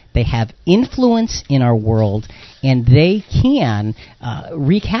world. They have influence in our world, and they can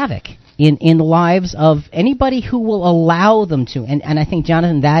wreak havoc in the lives of anybody who will allow them to. And I think,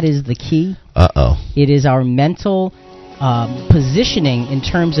 Jonathan, that is the key. It is our mental positioning in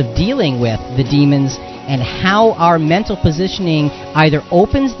terms of dealing with the demons and how our mental positioning either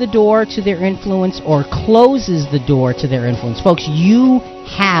opens the door to their influence or closes the door to their influence. Folks, you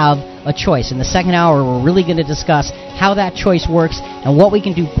have a choice. In the second hour, we're really going to discuss how that choice works and what we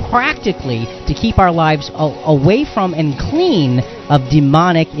can do practically to keep our lives away from and clean of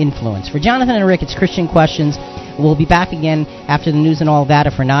demonic influence. For Jonathan and Rick, it's Christian Questions. We'll be back again after the news and all that.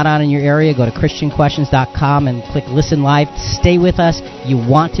 If we're not on in your area, go to ChristianQuestions.com and click Listen Live. Stay with us. You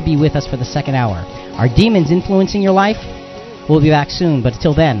want to be with us for the second hour. Are demons influencing your life? We'll be back soon, but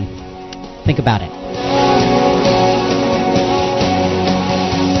until then, think about it.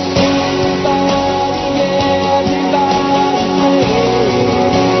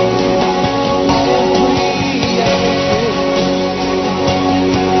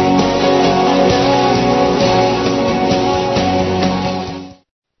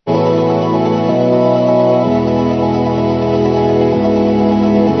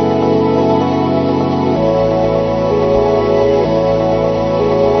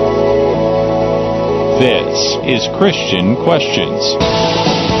 This is Christian Questions.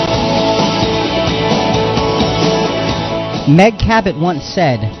 Meg Cabot once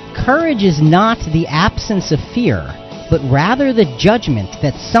said, "Courage is not the absence of fear, but rather the judgment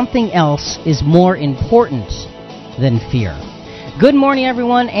that something else is more important than fear." Good morning,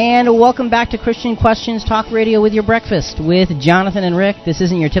 everyone, and welcome back to Christian Questions Talk Radio with your breakfast with Jonathan and Rick. This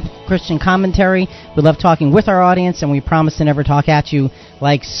isn't your typical Christian commentary. We love talking with our audience, and we promise to never talk at you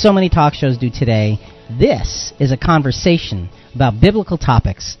like so many talk shows do today. This is a conversation about biblical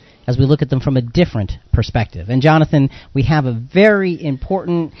topics as we look at them from a different perspective. And Jonathan, we have a very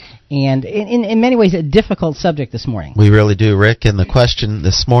important and in many ways a difficult subject this morning. We really do, Rick, and the question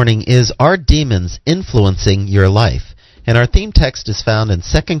this morning is, are demons influencing your life? And our theme text is found in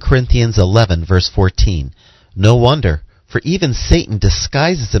 2 Corinthians 11, verse 14. No wonder, for even Satan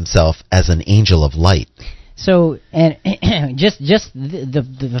disguises himself as an angel of light. So, and just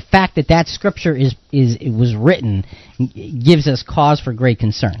the fact that scripture was written gives us cause for great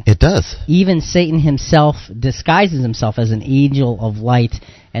concern. It does. Even Satan himself disguises himself as an angel of light,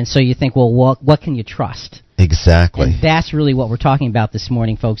 and so you think, well, what can you trust? Exactly. And that's really what we're talking about this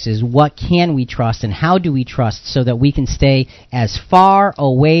morning, folks, is what can we trust and how do we trust so that we can stay as far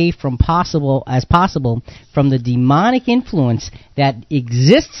away from as possible from the demonic influence that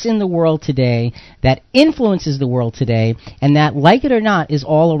exists in the world today, that influences the world today, and that, like it or not, is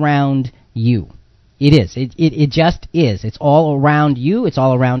all around you. It is. It just is. It's all around you. It's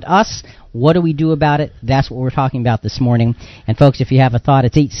all around us. What do we do about it? That's what we're talking about this morning. And folks, if you have a thought,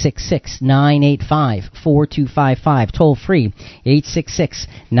 it's 866-985-4255. Toll free,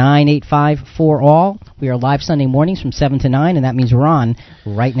 866-985-4ALL. We are live Sunday mornings from 7 to 9, and that means we're on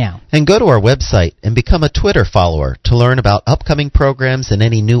right now. And go to our website and become a Twitter follower to learn about upcoming programs and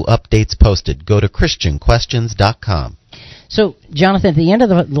any new updates posted. Go to ChristianQuestions.com. So, Jonathan, at the end of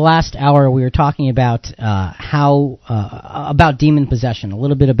the last hour, we were talking about about demon possession, a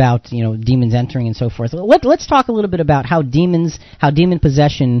little bit about demons entering and so forth. Let's talk a little bit about how demon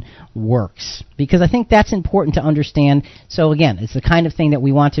possession works, because I think that's important to understand. So, again, it's the kind of thing that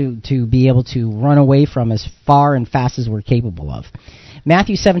we want to be able to run away from as far and fast as we're capable of.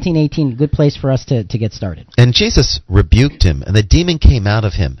 Matthew 17:18, good place for us to get started. And Jesus rebuked him, and the demon came out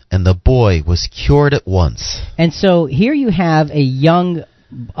of him, and the boy was cured at once. And so here you have a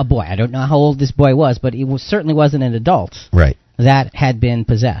boy. I don't know how old this boy was, but it certainly wasn't an adult. Right. That had been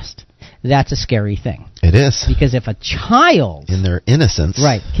possessed. That's a scary thing. It is. Because if a child, in their innocence,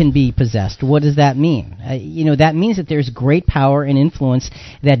 right, can be possessed, what does that mean? That means that there's great power and influence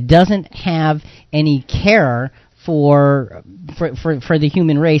that doesn't have any care for the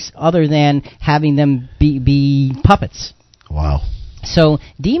human race other than having them be puppets. Wow. So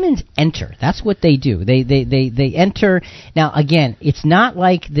demons enter. That's what they do. They enter. Now again, it's not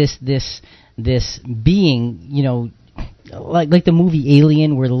like this being, like the movie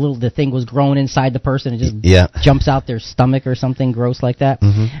Alien, where the thing was growing inside the person and just jumps out their stomach or something gross like that.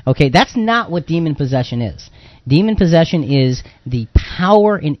 Mm-hmm. Okay, that's not what demon possession is. Demon possession is the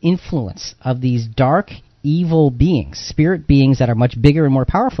power and influence of these dark, evil beings, spirit beings that are much bigger and more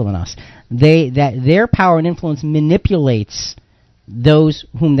powerful than us. Their power and influence manipulates those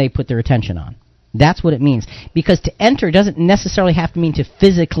whom they put their attention on. That's what it means. Because to enter doesn't necessarily have to mean to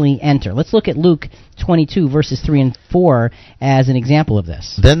physically enter. Let's look at Luke 22, verses 3 and 4 as an example of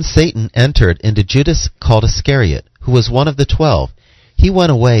this. Then Satan entered into Judas called Iscariot, who was one of the 12. He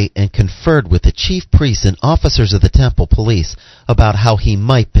went away and conferred with the chief priests and officers of the temple police about how he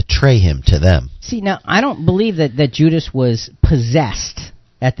might betray him to them. See, now, I don't believe that Judas was possessed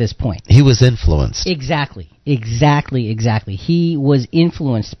at this point. He was influenced. Exactly. Exactly. He was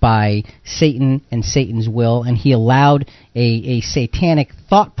influenced by Satan and Satan's will, and he allowed a satanic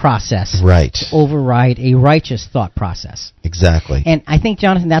thought process to override a righteous thought process. Exactly. And I think,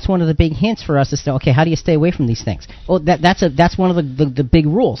 Jonathan, that's one of the big hints for us is to, okay, how do you stay away from these things? Well, that's one of the big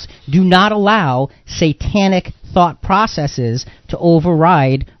rules. Do not allow satanic thought processes to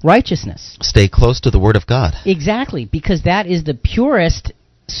override righteousness. Stay close to the Word of God. Exactly, because that is the purest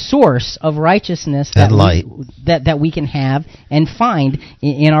source of righteousness and light that we can have and find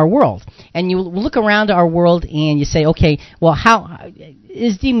in our world. And you look around our world and you say, okay, well, how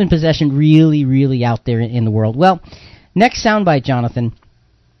is demon possession really out there in the world? Well, next soundbite, Jonathan.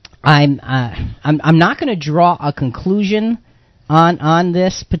 I'm not going to draw a conclusion on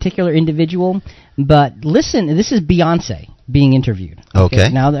this particular individual, but listen, this is Beyonce being interviewed. Okay.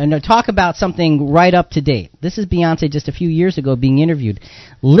 Now, talk about something right up to date. This is Beyonce just a few years ago being interviewed.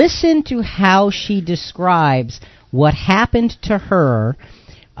 Listen to how she describes what happened to her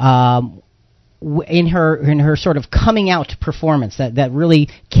in her sort of coming out performance that really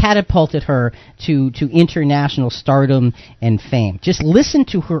catapulted her to international stardom and fame. Just listen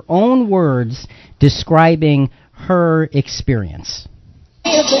to her own words describing her experience.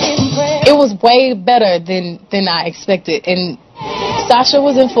 It was way better than I expected, and Sasha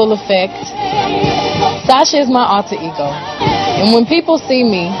was in full effect. Sasha is my alter ego, and when people see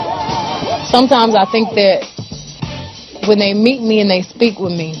me, sometimes I think that when they meet me and they speak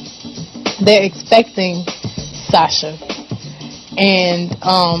with me, they're expecting Sasha, and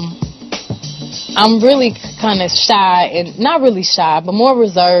I'm really kind of shy, and not really shy, but more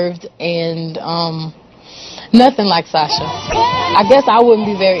reserved, and nothing like Sasha. I guess I wouldn't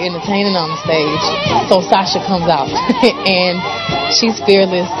be very entertaining on the stage, so Sasha comes out, and she's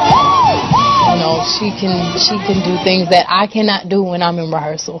fearless. You know, she can do things that I cannot do when I'm in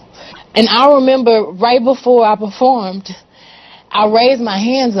rehearsal. And I remember right before I performed, I raised my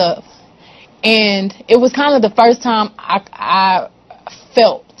hands up, and it was kind of the first time I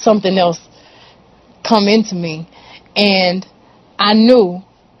felt something else come into me, and I knew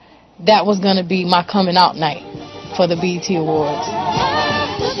that was going to be my coming out night for the BET Awards.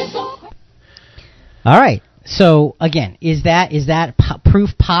 All right. So, again, is that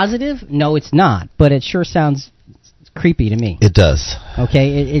proof positive? No, it's not. But it sure sounds creepy to me. It does.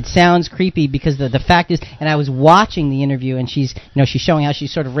 Okay, it sounds creepy because the fact is, and I was watching the interview, and she's showing how she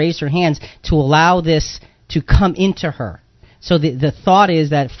sort of raised her hands to allow this to come into her. So the thought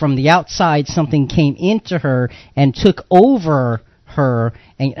is that from the outside something came into her and took over her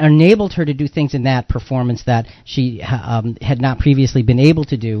and enabled her to do things in that performance that she had not previously been able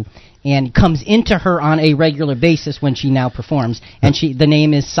to do, and comes into her on a regular basis when she now performs. And the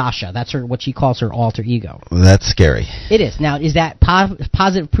name is Sasha. That's what she calls her alter ego. That's scary. It is. Now, is that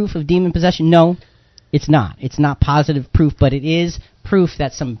positive proof of demon possession? No, it's not. It's not positive proof, but it is proof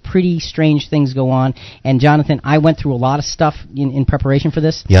that some pretty strange things go on. And Jonathan, I went through a lot of stuff in preparation for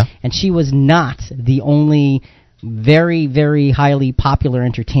this. Yeah. And she was not the only very, very highly popular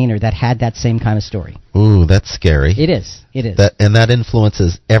entertainer that had that same kind of story. Ooh, that's scary. It is. That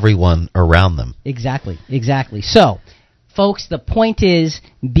influences everyone around them. Exactly. So, folks, the point is,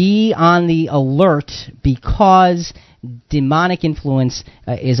 be on the alert because demonic influence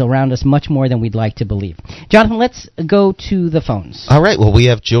is around us much more than we'd like to believe. Jonathan, let's go to the phones. All right, well, we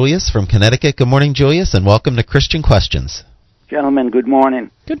have Julius from Connecticut. Good morning, Julius, and welcome to Christian Questions. Gentlemen, good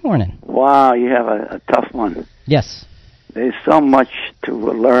morning. Good morning. Wow, you have a tough one. Yes. There's so much to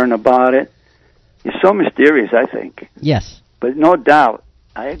learn about it. It's so mysterious, I think. Yes. But no doubt,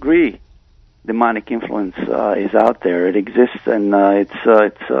 I agree. Demonic influence is out there. It exists, and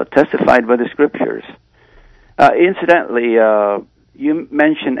it's testified by the scriptures. Incidentally, you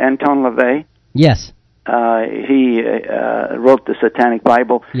mentioned Anton LaVey. Yes. He wrote the Satanic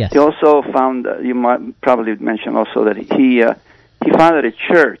Bible. Yes. He also found, you might probably mention also that he founded a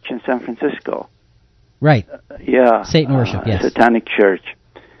church in San Francisco. Right. Yeah. Satan worship, yes. Satanic church.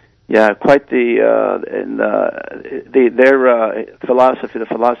 Yeah, quite their philosophy. The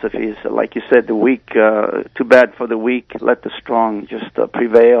philosophy is, like you said, the weak, too bad for the weak, let the strong just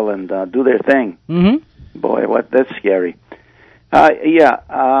prevail and do their thing. Mm-hmm. Boy, that's scary.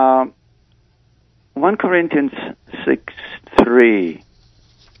 1 Corinthians 6:3.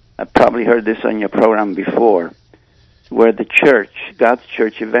 I probably heard this on your program before, where the church, God's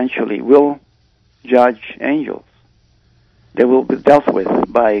church, eventually will judge angels. They will be dealt with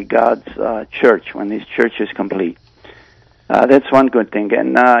by God's church when this church is complete. That's one good thing.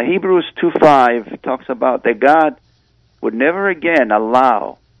 And Hebrews 2:5 talks about that God would never again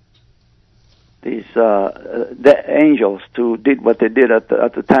allow these the angels to did what they did at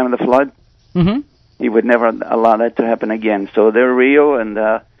the time of the flood. Mm-hmm. He would never allow that to happen again. So they're real, and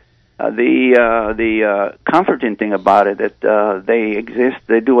the comforting thing about it that they exist.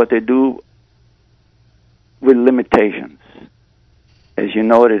 They do what they do with limitations, as you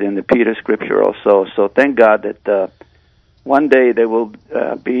noted in the Peter scripture also. So thank God that one day they will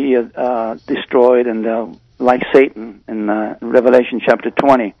be destroyed, and like Satan in Revelation chapter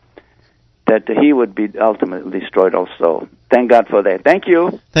 20, that he would be ultimately destroyed also. Thank God for that. Thank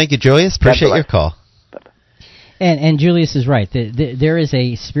you. Thank you, Julius. Appreciate your call. And Julius is right. There is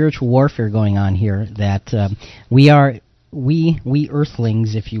a spiritual warfare going on here that we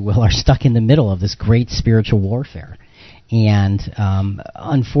earthlings, if you will, are stuck in the middle of this great spiritual warfare. And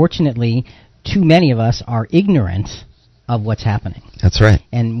unfortunately, too many of us are ignorant of what's happening. That's right.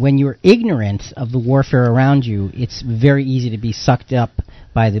 And when you're ignorant of the warfare around you, it's very easy to be sucked up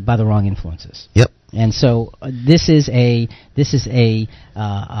by the wrong influences. Yep. And so this is a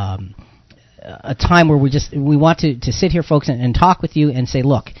time where we want to sit here, folks, and talk with you and say,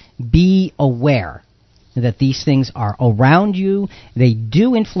 look, be aware that these things are around you. They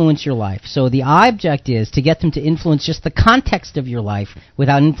do influence your life. So the object is to get them to influence just the context of your life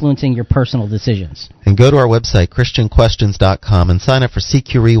without influencing your personal decisions. And go to our website, ChristianQuestions.com, and sign up for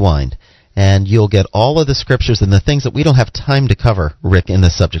CQ Rewind. And you'll get all of the scriptures and the things that we don't have time to cover, Rick, in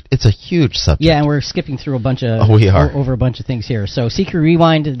this subject. It's a huge subject. Yeah, and we're skipping through a bunch of over a bunch of things here. So CQ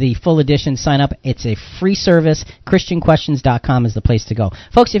Rewind, the full edition, sign up. It's a free service. ChristianQuestions.com is the place to go.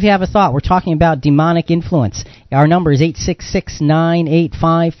 Folks, if you have a thought, we're talking about demonic influence. Our number is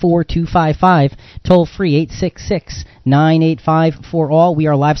 866-985-4255. Toll free, 866-985-4ALL. We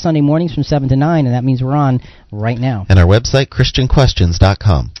are live Sunday mornings from 7 to 9, and that means we're on right now. And our website,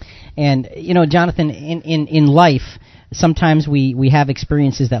 ChristianQuestions.com. And, you know, Jonathan, in life, sometimes we have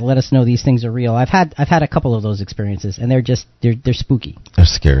experiences that let us know these things are real. I've had a couple of those experiences, and they're spooky. They're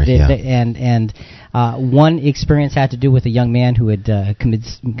scary, And one experience had to do with a young man who had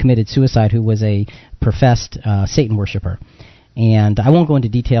committed suicide, who was a professed Satan worshiper. And I won't go into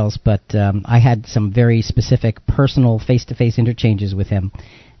details, but I had some very specific personal face-to-face interchanges with him.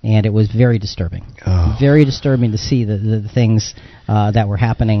 And it was very disturbing. Very disturbing to see the things that were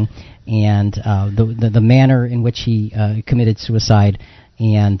happening, and the manner in which he committed suicide,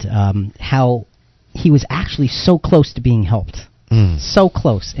 and how he was actually so close to being helped, so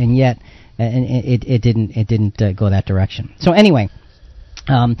close, and yet it didn't go that direction. So anyway.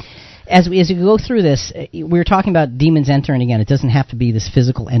 As we go through this, we're talking about demons entering again. It doesn't have to be this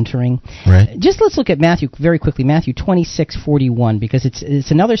physical entering. Right. Just let's look at Matthew very quickly, Matthew 26:41, because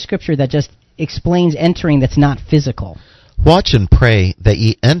it's another scripture that just explains entering that's not physical. Watch and pray that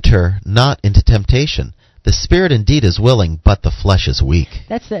ye enter not into temptation. The spirit indeed is willing, but the flesh is weak.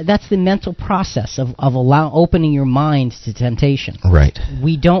 That's the mental process of opening your mind to temptation. Right.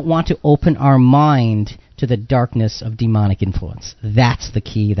 We don't want to open our mind to the darkness of demonic influence. That's the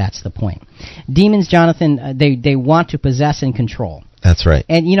key. That's the point. Demons, Jonathan, they want to possess and control. That's right.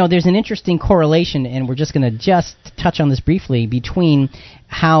 And, you know, there's an interesting correlation, and we're just going to just touch on this briefly, between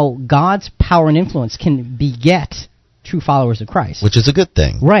how God's power and influence can beget true followers of Christ. Which is a good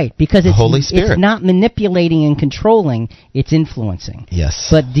thing. Right, because the Holy Spirit. It's not manipulating and controlling, it's influencing. Yes.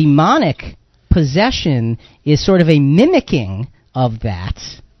 But demonic possession is sort of a mimicking of that,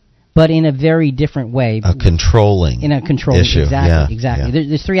 but in a very different way. In a controlling issue. Exactly. Yeah.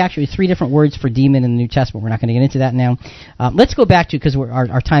 There's three different words for demon in the New Testament. We're not going to get into that now. Let's go back to, because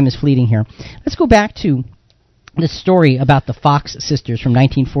our time is fleeting here, let's go back to the story about the Fox sisters from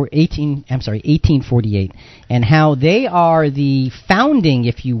 1848, and how they are the founding,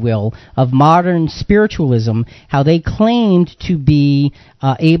 if you will, of modern spiritualism, how they claimed to be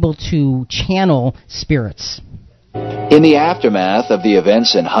able to channel spirits. In the aftermath of the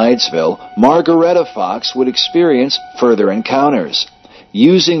events in Hydesville, Margaretta Fox would experience further encounters.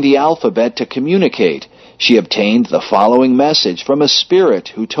 Using the alphabet to communicate, she obtained the following message from a spirit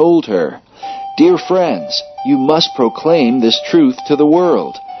who told her, "Dear friends, you must proclaim this truth to the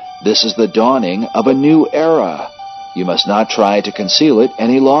world. This is the dawning of a new era. You must not try to conceal it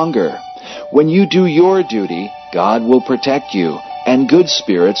any longer. When you do your duty, God will protect you, and good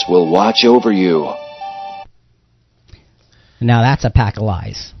spirits will watch over you." Now that's a pack of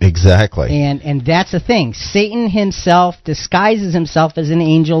lies. Exactly. And that's the thing. Satan himself disguises himself as an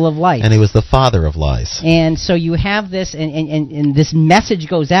angel of light. And he was the father of lies. And so you have this, and this message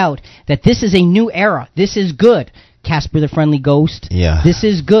goes out that this is a new era. This is good. Casper the Friendly Ghost. Yeah. This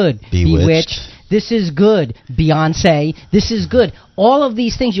is good. Bewitched. this is good. Beyonce, this is good. All of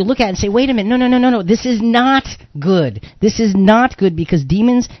these things you look at and say, wait a minute, no, this is not good. This is not good because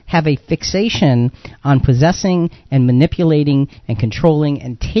demons have a fixation on possessing and manipulating and controlling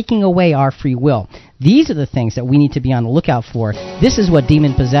and taking away our free will. These are the things that we need to be on the lookout for. This is what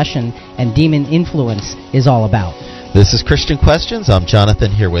demon possession and demon influence is all about. This is Christian Questions. I'm Jonathan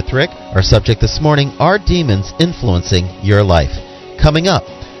here with Rick. Our subject this morning, are demons influencing your life? Coming up,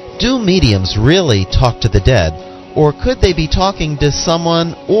 do mediums really talk to the dead, or could they be talking to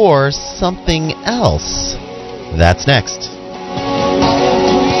someone or something else? That's next.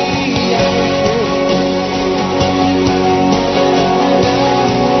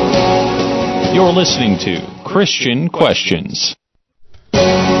 You're listening to Christian Questions.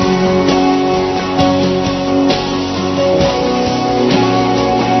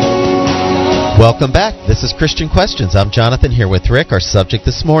 Welcome back. This is Christian Questions. I'm Jonathan here with Rick. Our subject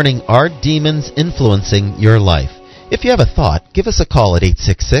this morning, are demons influencing your life? If you have a thought, give us a call at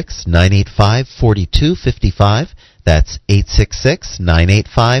 866-985-4255. That's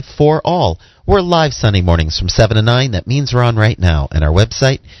 866-985-4ALL. We're live Sunday mornings from 7 to 9. That means we're on right now. And our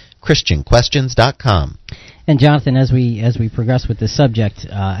website, ChristianQuestions.com. And Jonathan, as we progress with this subject,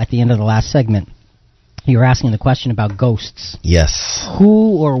 at the end of the last segment, you were asking the question about ghosts. Yes.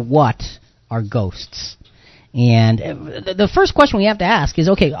 Who or what are ghosts? And the first question we have to ask is,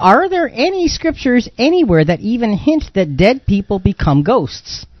 okay, are there any scriptures anywhere that even hint that dead people become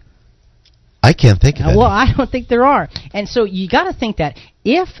ghosts? I can't think of it. Well, I don't think there are. And so you got to think that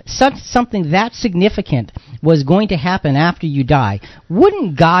if something that significant was going to happen after you die,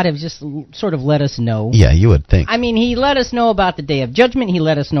 wouldn't God have just sort of let us know? Yeah, you would think. I mean, he let us know about the day of judgment. He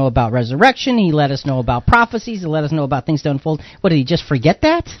let us know about resurrection. He let us know about prophecies. He let us know about things to unfold. What, did he just forget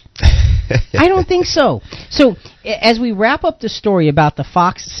that? I don't think so. So as we wrap up the story about the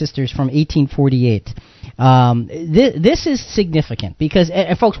Fox sisters from 1848, this is significant because,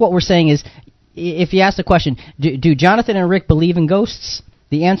 folks, what we're saying is, if you ask the question, do Jonathan and Rick believe in ghosts?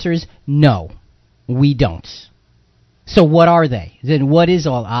 The answer is no, we don't. So what are they? Then what is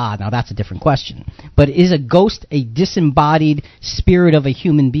all? Now that's a different question. But is a ghost a disembodied spirit of a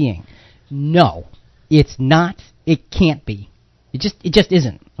human being? No, it's not. It can't be. It just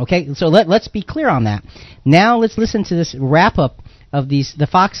isn't. Okay, so let's be clear on that. Now let's listen to this wrap up of the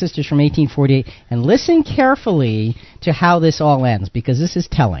Fox sisters from 1848 and listen carefully to how this all ends, because this is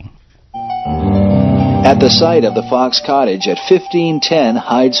telling. At the site of the Fox Cottage at 1510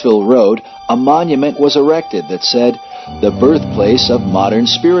 Hydesville Road, a monument was erected that said, "The birthplace of modern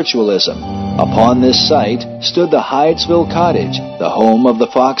spiritualism." Upon this site stood the Hydesville Cottage, the home of the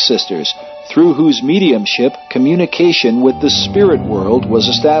Fox sisters, through whose mediumship communication with the spirit world was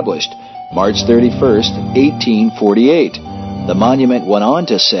established, March 31st, 1848. The monument went on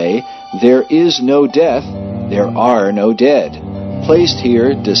to say, "There is no death, there are no dead." Placed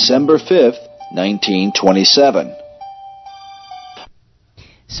here December 5th, 1927.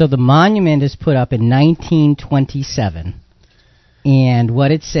 So the monument is put up in 1927. And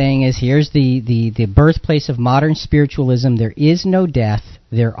what it's saying is, here's the birthplace of modern spiritualism. There is no death,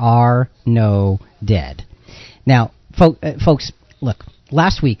 there are no dead. Now, folks, look,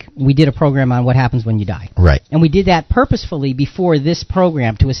 last week we did a program on what happens when you die. Right. And we did that purposefully before this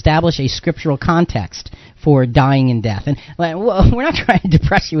program to establish a scriptural context for dying and death. And we're not trying to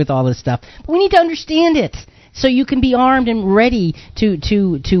depress you with all this stuff, but we need to understand it so you can be armed and ready to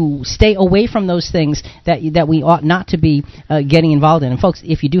stay away from those things that we ought not to be getting involved in. And folks,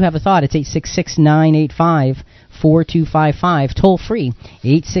 if you do have a thought, it's 866-985-4255, toll free,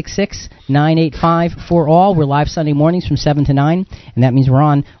 866-985-4ALL. We're live Sunday mornings from 7 to 9, and that means we're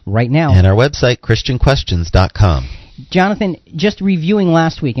on right now. And our website, ChristianQuestions.com. Jonathan, just reviewing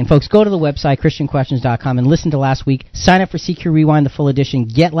last week, and folks, go to the website, ChristianQuestions.com, and listen to last week. Sign up for CQ Rewind, the full edition.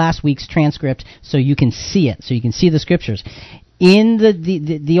 Get last week's transcript so you can see it, so you can see the scriptures. In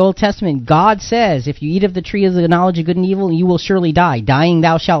the Old Testament, God says, if you eat of the tree of the knowledge of good and evil, you will surely die. Dying,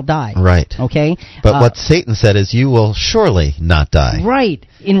 thou shalt die. Right. Okay? But what Satan said is, you will surely not die. Right.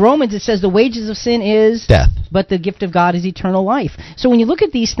 In Romans, it says the wages of sin is death, but the gift of God is eternal life. So when you look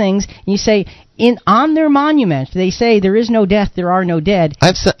at these things, and you say, on their monument, they say there is no death, there are no dead.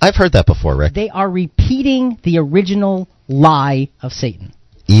 I've heard that before, Rick. They are repeating the original lie of Satan.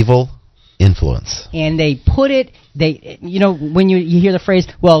 Evil influence. And they put it, when you hear the phrase,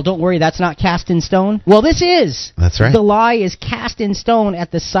 well, don't worry, that's not cast in stone. Well, this is. That's right. The lie is cast in stone at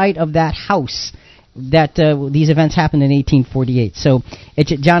the site of that house that these events happened in 1848. So,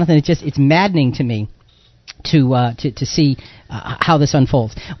 Jonathan, it's maddening to me to see how this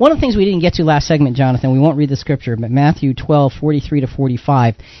unfolds. One of the things we didn't get to last segment, Jonathan, we won't read the scripture, but Matthew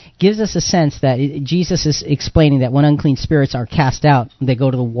 12:43-45 gives us a sense that Jesus is explaining that when unclean spirits are cast out, they go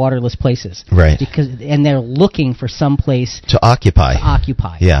to the waterless places, right? And they're looking for some place to occupy.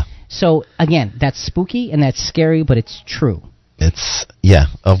 Yeah. So again, that's spooky and that's scary, but it's true. It's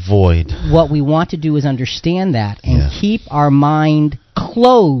avoid. What we want to do is understand that and keep our mind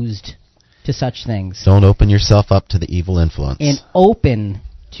closed to such things. Don't open yourself up to the evil influence. And open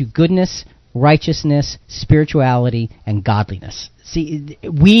to goodness, righteousness, spirituality, and godliness. See,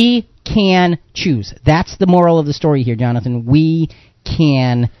 we can choose. That's the moral of the story here, Jonathan. We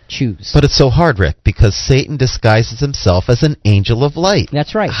can choose. But it's so hard, Rick, because Satan disguises himself as an angel of light.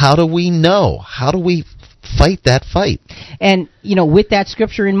 That's right. How do we know? How do we fight that fight? And, with that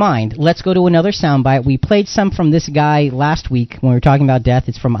scripture in mind, let's go to another soundbite. We played some from this guy last week when we were talking about death.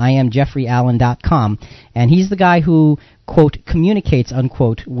 It's from IamJeffreyAllen.com. And he's the guy who, quote, communicates,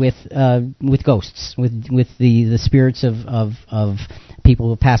 unquote, with ghosts, with the spirits of people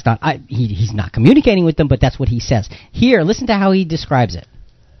who have passed on. He's not communicating with them, but that's what he says. Here, listen to how he describes it.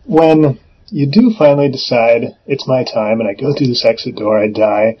 When you do finally decide, it's my time, and I go through this exit door, I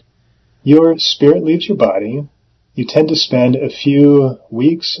die, your spirit leaves your body. You tend to spend a few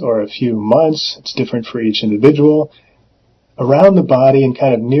weeks or a few months, it's different for each individual, around the body and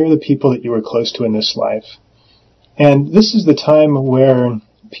kind of near the people that you were close to in this life. And this is the time where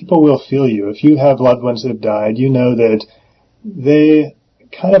people will feel you. If you have loved ones that have died, you know that they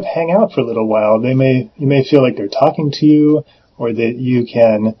kind of hang out for a little while. You may feel like they're talking to you, or that you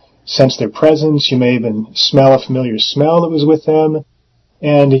can sense their presence. You may even smell a familiar smell that was with them.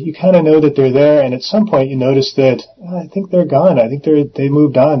 And you kind of know that they're there, and at some point you notice that, I think they're gone. I think they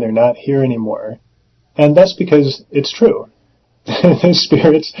moved on. They're not here anymore. And that's because it's true. The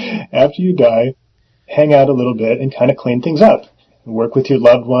spirits, after you die, hang out a little bit and kind of clean things up. Work with your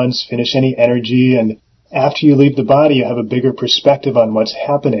loved ones, finish any energy, and after you leave the body, you have a bigger perspective on what's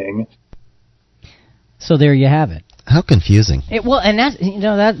happening. So there you have it. How confusing. And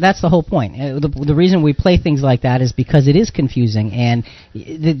that's the whole point. The reason we play things like that is because it is confusing, and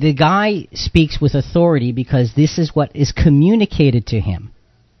the guy speaks with authority because this is what is communicated to him.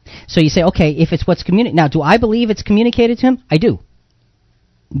 So you say, okay, if it's what's communicated, now do I believe it's communicated to him? I do.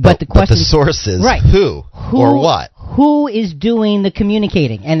 But the question, but the source is right. Who or what? Who is doing the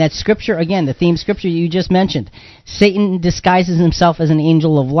communicating? And that scripture, again, the theme scripture you just mentioned, Satan disguises himself as an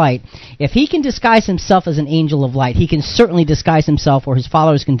angel of light. If he can disguise himself as an angel of light, he can certainly disguise himself, or his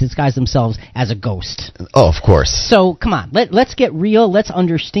followers can disguise themselves as a ghost. Oh, of course. So, come on, let's get real. Let's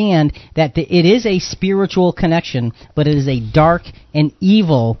understand that it is a spiritual connection, but it is a dark and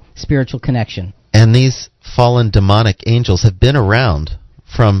evil spiritual connection. And these fallen demonic angels have been around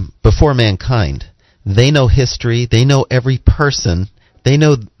from before mankind. They know history, they know every person, they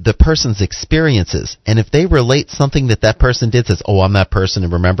know the person's experiences, and if they relate something that person did, says, oh, I'm that person,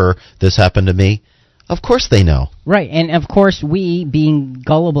 and remember, this happened to me, of course they know. Right, and of course we, being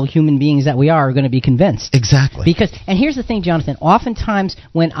gullible human beings that we are going to be convinced. Exactly. And here's the thing, Jonathan, oftentimes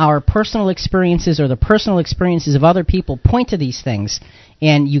when our personal experiences or the personal experiences of other people point to these things,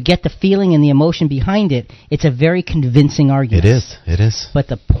 and you get the feeling and the emotion behind it, it's a very convincing argument. It is. But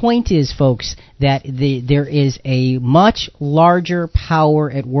the point is, folks, that there is a much larger power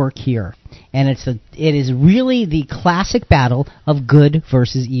at work here. And it is really the classic battle of good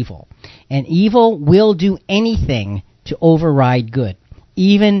versus evil. And evil will do anything to override good.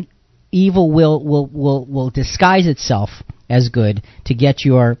 Even evil will disguise itself as good to get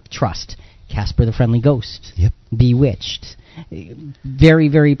your trust. Casper the Friendly Ghost. Yep. Bewitched. Very,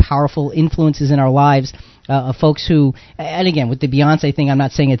 very powerful influences in our lives of folks who, and again, with the Beyonce thing, I'm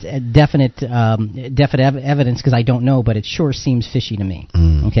not saying it's a definite evidence because I don't know, but it sure seems fishy to me.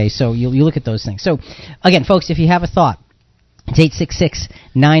 Okay, so you look at those things. So, again, folks, if you have a thought, it's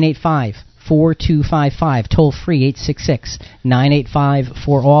 866-985-4255, toll free,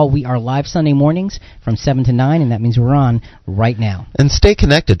 866-985-4ALL. We are live Sunday mornings from 7 to 9, and that means we're on right now. And stay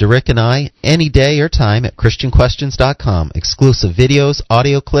connected to Rick and I any day or time at ChristianQuestions.com. Exclusive videos,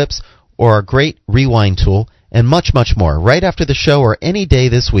 audio clips, or our great rewind tool, and much, much more. Right after the show or any day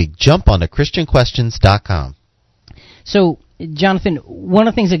this week, jump onto ChristianQuestions.com. So, Jonathan, one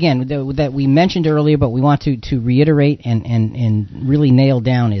of the things, again, that we mentioned earlier, but we want to reiterate and really nail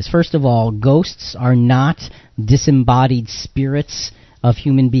down is, first of all, ghosts are not disembodied spirits of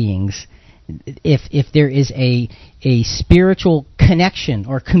human beings. If there is a spiritual connection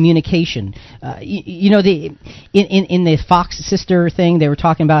or communication, in the Fox sister thing, they were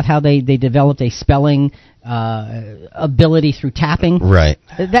talking about how they developed a spelling ability through tapping. Right.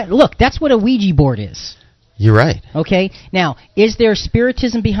 That's what a Ouija board is. You're right. Okay? Now, is there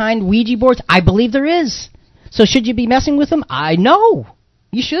spiritism behind Ouija boards? I believe there is. So should you be messing with them? I know.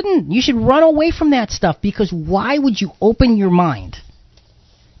 You shouldn't. You should run away from that stuff, because why would you open your mind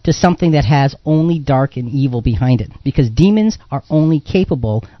to something that has only dark and evil behind it? Because demons are only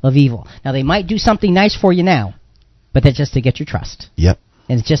capable of evil. Now, they might do something nice for you now, but that's just to get your trust. Yep.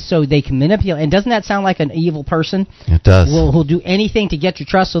 And it's just so they can manipulate. And doesn't that sound like an evil person? It does. Who'll do anything to get your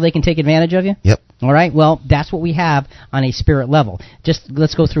trust so they can take advantage of you? Yep. All right, well, that's what we have on a spirit level. Just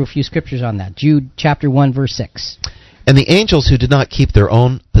let's go through a few scriptures on that. Jude chapter 1, verse 6. And the angels who did not keep their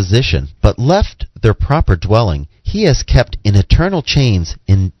own position, but left their proper dwelling, he has kept in eternal chains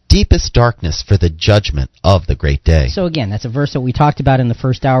in deepest darkness for the judgment of the great day. So again, that's a verse that we talked about in the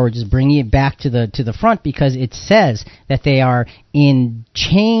first hour, just bringing it back to the front, because it says that they are in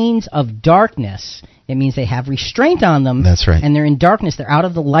chains of darkness. It means they have restraint on them. That's right. And they're in darkness. They're out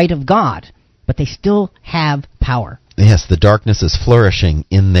of the light of God, but they still have power. Yes, the darkness is flourishing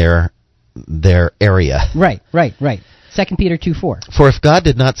in their area. Right. 2 Peter 2:4. For if God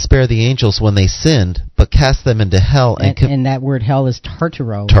did not spare the angels when they sinned, but cast them into hell, and that word hell is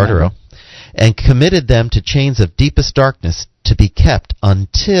Tartaro, and committed them to chains of deepest darkness to be kept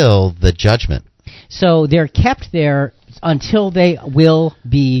until the judgment. So they're kept there until they will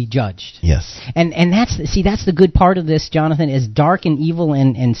be judged. Yes. And that's the good part of this, Jonathan, as dark and evil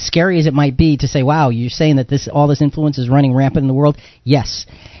and scary as it might be to say, wow, you're saying that all this influence is running rampant in the world? Yes.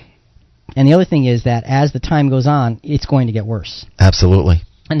 And the other thing is that as the time goes on, it's going to get worse. Absolutely.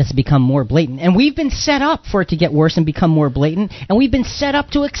 And it's become more blatant. And we've been set up for it to get worse and become more blatant, and we've been set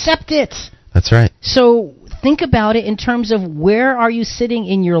up to accept it. That's right. So think about it in terms of where are you sitting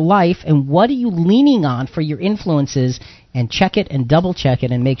in your life, and what are you leaning on for your influences, and check it and double check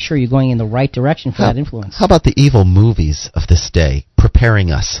it and make sure you're going in the right direction for that influence. How about the evil movies of this day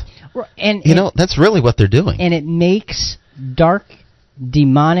preparing us? And that's really what they're doing. And it makes dark,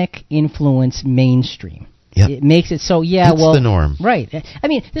 demonic influence mainstream. Yep. It makes it so, it's the norm. Right. I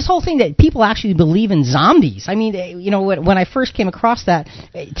mean, this whole thing that people actually believe in zombies. I mean, when I first came across that,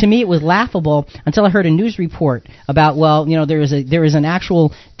 to me it was laughable until I heard a news report about, there is an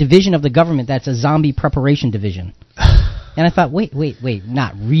actual division of the government that's a zombie preparation division. And I thought, wait,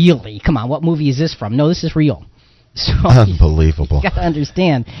 not really. Come on, what movie is this from? No, this is real. So unbelievable. You got to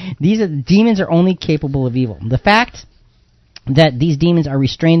understand, demons are only capable of evil. The fact that these demons are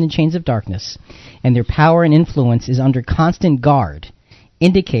restrained in chains of darkness and their power and influence is under constant guard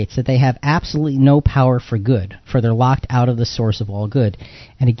indicates that they have absolutely no power for good, for they're locked out of the source of all good.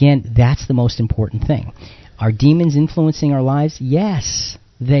 And again, that's the most important thing. Are demons influencing our lives? Yes,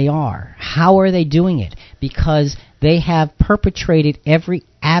 they are. How are they doing it? Because they have perpetrated every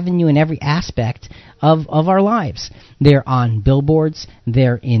avenue and every aspect of our lives. They're on billboards,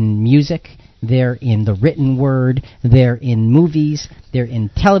 they're in music, they're in the written word, they're in movies, they're in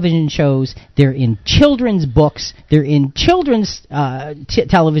television shows, they're in children's books, they're in children's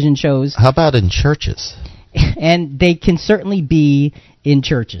television shows. How about in churches? And they can certainly be in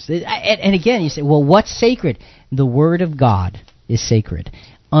churches. And again, you say, well, what's sacred? The Word of God is sacred.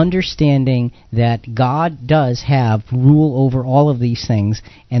 Understanding that God does have rule over all of these things,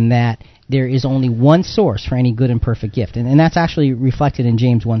 and that there is only one source for any good and perfect gift. And that's actually reflected in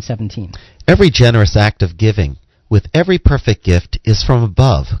James 1:17. Every generous act of giving with every perfect gift is from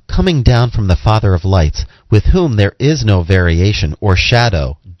above, coming down from the Father of lights, with whom there is no variation or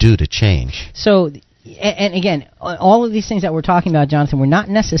shadow due to change. So, and again, all of these things that we're talking about, Jonathan, we're not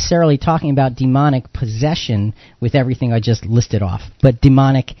necessarily talking about demonic possession with everything I just listed off, but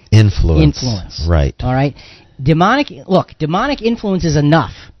demonic influence. Right. All right? Demonic influence is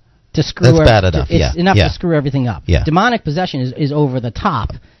enough to screw. That's bad enough. It's enough to screw everything up. Yeah. Demonic possession is over the top.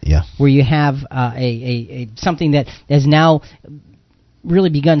 Yeah. Where you have a something that has now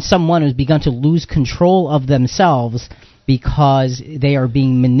really someone who's begun to lose control of themselves because they are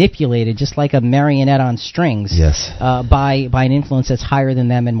being manipulated, just like a marionette on strings. Yes. By an influence that's higher than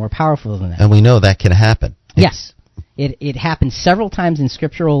them and more powerful than them. And we know that can happen. Yes. It happens several times in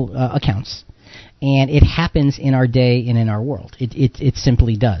scriptural accounts. And it happens in our day and in our world. It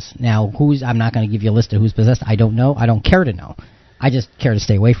simply does. Now, I'm not going to give you a list of who's possessed. I don't know. I don't care to know. I just care to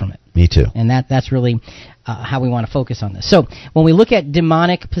stay away from it. Me too. And that's really how we want to focus on this. So, when we look at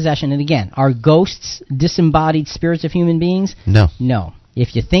demonic possession, and again, are ghosts disembodied spirits of human beings? No. No.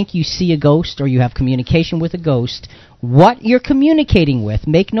 If you think you see a ghost or you have communication with a ghost, what you're communicating with,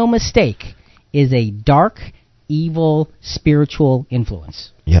 make no mistake, is a dark, evil, spiritual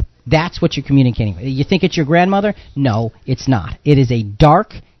influence. Yep. That's what you're communicating with. You think it's your grandmother? No, it's not. It is a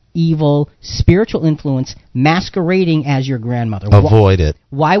dark, evil spiritual influence masquerading as your grandmother. Avoid it.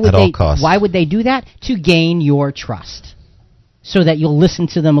 Why would at all costs. Why would they do that? To gain your trust, so that you'll listen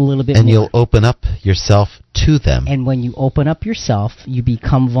to them a little bit and more. you'll open up yourself to them. And when you open up yourself, you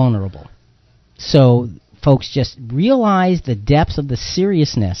become vulnerable. So, folks, just realize the depths of the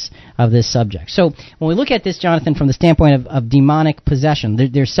seriousness of this subject. So, when we look at this, Jonathan, from the standpoint of demonic possession,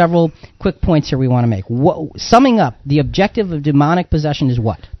 there's several quick points here we want to make. Summing up, the objective of demonic possession is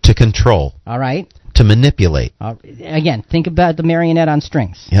what? To control. All right. To manipulate. Again, think about the marionette on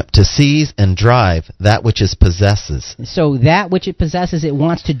strings. Yep. To seize and drive that which it possesses. So that which it possesses, it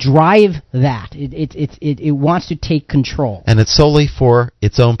wants to drive that. It wants to take control. And it's solely for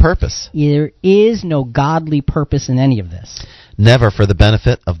its own purpose. There is no godly purpose in any of this. Never for the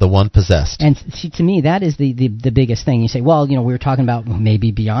benefit of the one possessed. And see, to me, that is the biggest thing. You say, well, we were talking about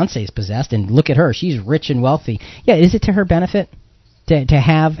maybe Beyonce's possessed, and look at her. She's rich and wealthy. Yeah, is it to her benefit? To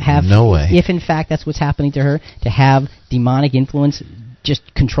have no way. If in fact that's what's happening to her, to have demonic influence just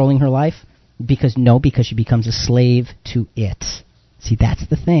controlling her life? Because she becomes a slave to it. See, that's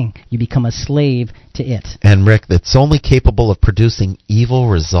the thing. You become a slave to it. And Rick, that's only capable of producing evil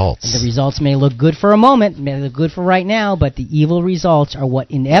results. And the results may look good for a moment, may look good for right now, but the evil results are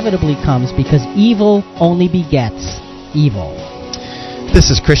what inevitably comes, because evil only begets evil. This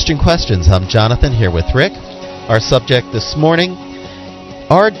is Christian Questions. I'm Jonathan, here with Rick. Our subject this morning: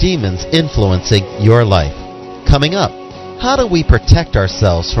 are demons influencing your life? Coming up, how do we protect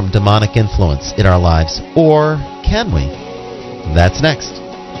ourselves from demonic influence in our lives? Or can we? That's next.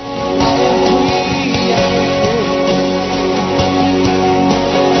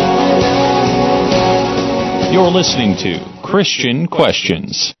 You're listening to Christian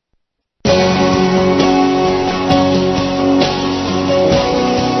Questions.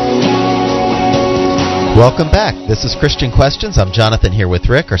 Welcome back. This is Christian Questions. I'm Jonathan, here with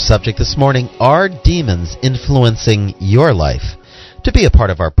Rick. Our subject this morning: are demons influencing your life? To be a part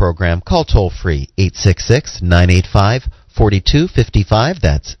of our program, call toll-free 866-985-4255.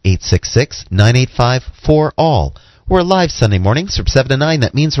 That's 866-985-4ALL. We're live Sunday mornings from 7 to 9.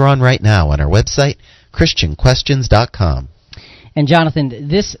 That means we're on right now on our website, ChristianQuestions.com. And Jonathan,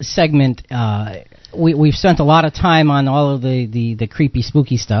 this segment, we've spent a lot of time on all of the creepy,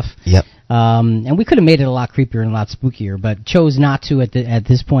 spooky stuff. Yep. And we could have made it a lot creepier and a lot spookier, but chose not to at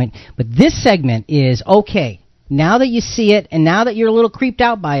this point. But this segment is, okay, now that you see it, and now that you're a little creeped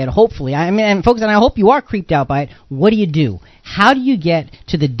out by it, hopefully, and folks, and I hope you are creeped out by it, what do? How do you get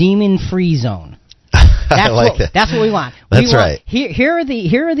to the demon-free zone? I like that. That's what we want. That's right. Here are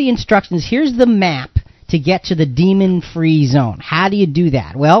the instructions. Here's the map to get to the demon-free zone. How do you do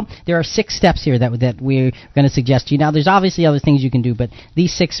that? Well, there are 6 steps here that we're going to suggest to you. Now, there's obviously other things you can do, but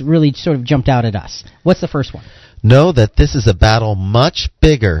these 6 really sort of jumped out at us. What's the first one? Know that this is a battle much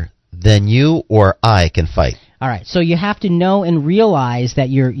bigger than you or I can fight. All right, so you have to know and realize that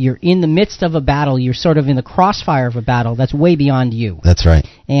you're in the midst of a battle. You're sort of in the crossfire of a battle that's way beyond you. That's right.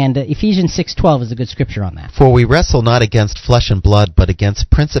 And Ephesians 6:12 is a good scripture on that. For we wrestle not against flesh and blood, but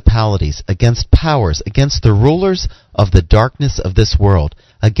against principalities, against powers, against the rulers of the darkness of this world,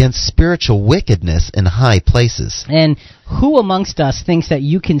 against spiritual wickedness in high places. And who amongst us thinks that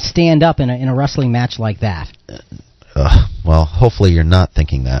you can stand up in a wrestling match like that? Well, hopefully you're not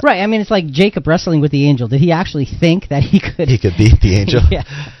thinking that. Right. I mean, it's like Jacob wrestling with the angel. Did he actually think that he could? He could beat the angel. Yeah.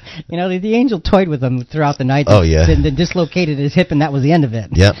 The angel toyed with him throughout the night. Oh, yeah. Then dislocated his hip, and that was the end of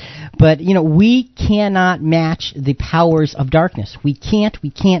it. Yep. But, we cannot match the powers of darkness. We can't.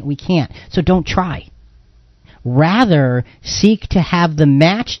 So don't try. Rather, seek to have the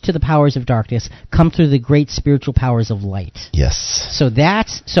match to the powers of darkness come through the great spiritual powers of light. Yes. So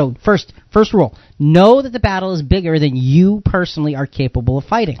first rule, know that the battle is bigger than you personally are capable of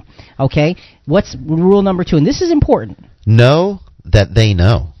fighting. Okay? What's rule number 2? And this is important. Know that they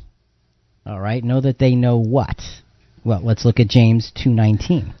know. All right, know that they know what? Well, let's look at James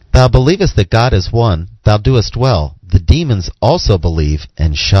 2:19. Thou believest that God is one, thou doest well. The demons also believe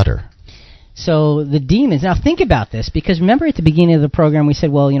and shudder. So the demons, now think about this, because remember at the beginning of the program we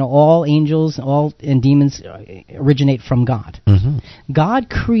said, well, all angels and demons originate from God. Mm-hmm. God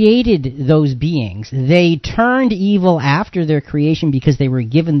created those beings. They turned evil after their creation because they were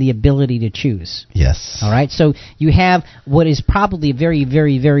given the ability to choose. Yes. All right, so you have what is probably a very,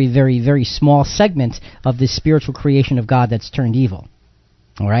 very, very, very, very small segment of the spiritual creation of God that's turned evil.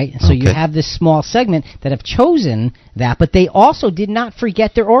 All right, so you have this small segment that have chosen that, but they also did not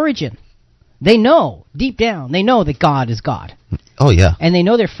forget their origin. They know, deep down, they know that God is God. Oh, yeah. And they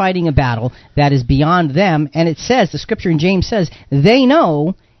know they're fighting a battle that is beyond them. And it says, the scripture in James says, they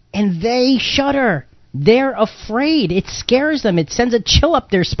know and they shudder. They're afraid. It scares them. It sends a chill up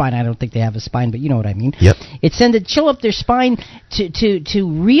their spine. I don't think they have a spine, but you know what I mean. Yep. It sends a chill up their spine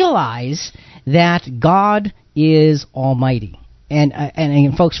to realize that God is almighty.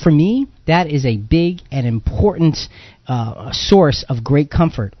 And folks, for me, that is a big and important source of great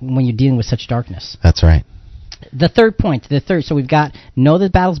comfort when you're dealing with such darkness. That's right. The third point, so we've got, know that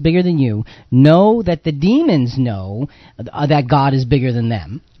the battle's bigger than you. Know that the demons know that God is bigger than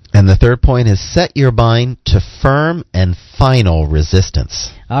them. And the third point is set your mind to firm and final resistance.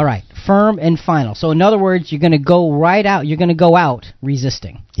 All right, firm and final. So in other words, you're going to go right out. You're going to go out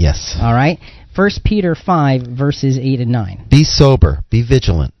resisting. Yes. All right. 1 Peter 5, verses 8 and 9. Be sober, be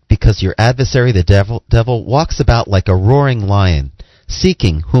vigilant, because your adversary, the devil, walks about like a roaring lion,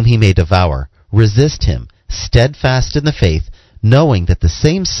 seeking whom he may devour. Resist him, steadfast in the faith, knowing that the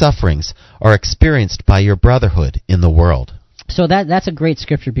same sufferings are experienced by your brotherhood in the world. So that's a great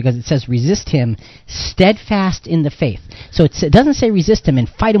scripture because it says resist him steadfast in the faith. So it doesn't say resist him and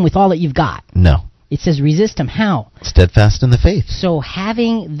fight him with all that you've got. No. It says resist him. How? Steadfast in the faith. So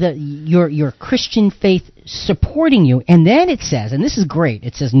having your Christian faith supporting you, and then it says, and this is great,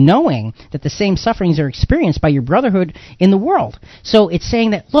 it says knowing that the same sufferings are experienced by your brotherhood in the world. So it's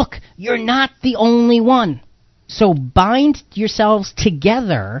saying that, look, you're not the only one. So bind yourselves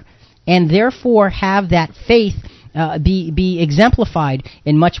together and therefore have that faith be exemplified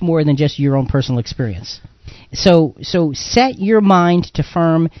in much more than just your own personal experience. So set your mind to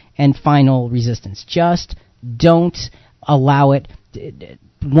firm and final resistance. Just don't allow it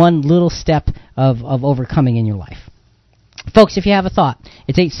one little step of overcoming in your life. Folks, if you have a thought,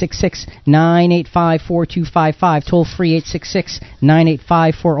 it's 866-985-4255, toll free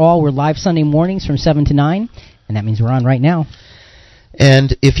 866-985-4ALL. We're live Sunday mornings from 7 to 9, and that means we're on right now.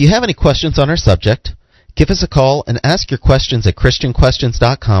 And if you have any questions on our subject, give us a call and ask your questions at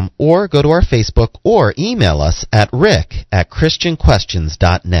ChristianQuestions.com, or go to our Facebook or email us at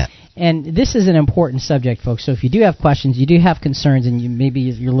rick@ChristianQuestions.net. And this is an important subject, folks, so if you do have questions, you do have concerns, and maybe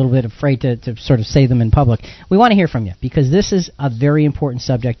you're a little bit afraid to sort of say them in public, we want to hear from you, because this is a very important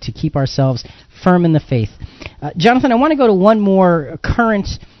subject to keep ourselves firm in the faith. Jonathan, I want to go to one more current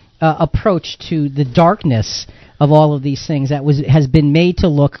approach to the darkness of all of these things that has been made to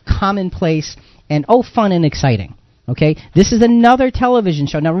look commonplace and fun and exciting. Okay, this is another television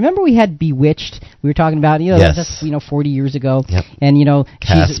show. Now, remember we had Bewitched. We were talking about that's 40 years ago, yep. And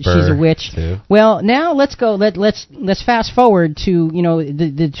Casper, she's a witch. Too. Well, now let's go. Let's fast forward to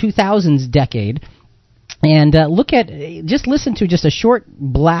the 2000s decade, and listen to just a short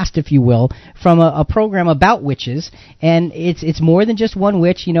blast, if you will, from a program about witches. And it's more than just one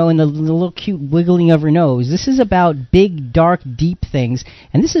witch, and the little cute wiggling of her nose. This is about big, dark, deep things.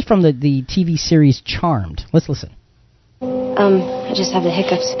 And this is from the TV series Charmed. Let's listen. I just have the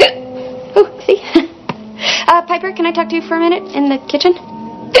hiccups. Oh, see? Piper, can I talk to you for a minute in the kitchen?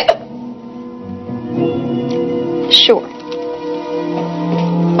 Sure.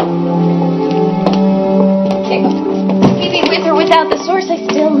 Maybe with or without the source, I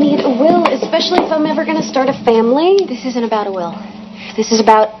still need a will, especially if I'm ever going to start a family. This isn't about a will. This is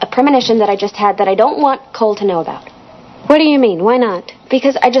about a premonition that I just had that I don't want Cole to know about. What do you mean? Why not?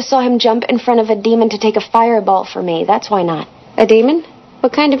 Because I just saw him jump in front of a demon to take a fireball for me. That's why not. A demon?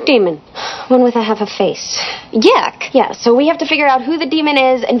 What kind of demon? One with a half a face. Yuck! Yeah, so we have to figure out who the demon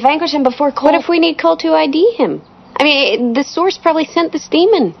is and vanquish him before Cole... What if we need Cole to ID him? I mean, the source probably sent this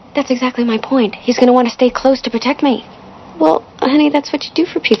demon. That's exactly my point. He's going to want to stay close to protect me. Well, honey, that's what you do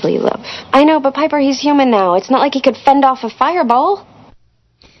for people you love. I know, but Piper, he's human now. It's not like he could fend off a fireball.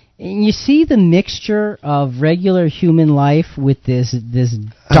 And you see the mixture of regular human life with this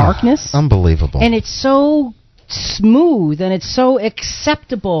darkness? Unbelievable. And it's so smooth, and it's so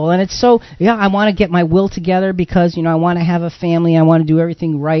acceptable, and it's so, I want to get my will together because, I want to have a family, I want to do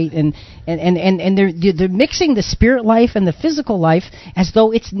everything right, and they're mixing the spirit life and the physical life as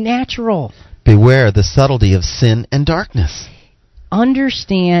though it's natural. Beware the subtlety of sin and darkness.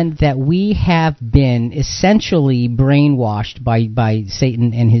 Understand that we have been essentially brainwashed by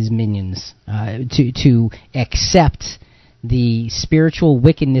Satan and his minions to accept the spiritual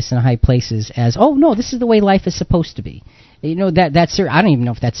wickedness in high places as, no, this is the way life is supposed to be. That series, I don't even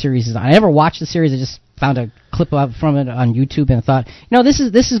know if that series is on. I never watched the series. I just found a clip from it on YouTube and thought, this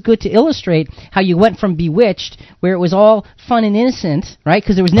is good to illustrate how you went from Bewitched, where it was all fun and innocent, right?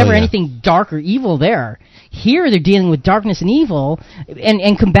 Because there was never anything dark or evil there. Here they're dealing with darkness and evil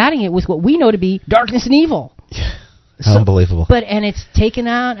and combating it with what we know to be darkness and evil. Unbelievable. And it's taken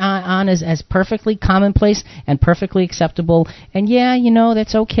out on as perfectly commonplace and perfectly acceptable. And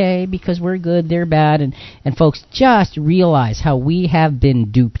that's okay because we're good, they're bad. And folks, just realize how we have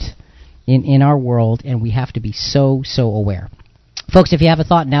been duped. in our world, and we have to be so aware. Folks, if you have a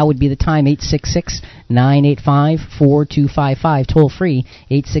thought, now would be the time. 866-985-4255, toll free,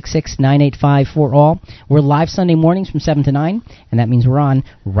 866-985-4ALL. We're live Sunday mornings from 7 to 9, and that means we're on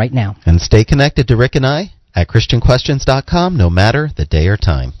right now. And stay connected to Rick and I at ChristianQuestions.com, no matter the day or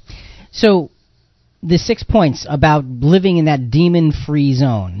time. So, the 6 points about living in that demon-free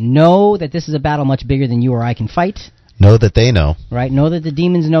zone. Know that this is a battle much bigger than you or I can fight. Know that they know. Right? Know that the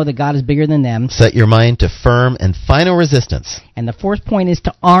demons know that God is bigger than them. Set your mind to firm and final resistance. And the fourth point is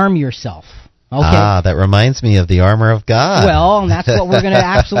to arm yourself. Okay. That reminds me of the armor of God. Well, and that's what we're going to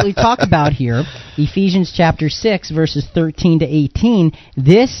absolutely talk about here. Ephesians chapter 6, verses 13 to 18.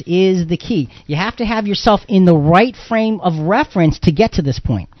 This is the key. You have to have yourself in the right frame of reference to get to this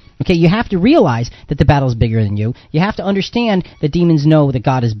point. Okay, you have to realize that the battle is bigger than you. You have to understand that demons know that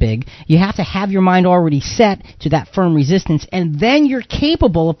God is big. You have to have your mind already set to that firm resistance, and then you're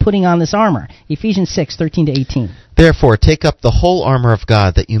capable of putting on this armor. Ephesians 6, 13 to 18. Therefore, take up the whole armor of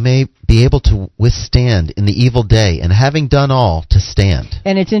God, that you may be able to withstand in the evil day, and having done all, to stand.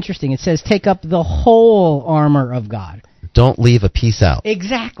 And it's interesting. It says, take up the whole armor of God. Don't leave a piece out.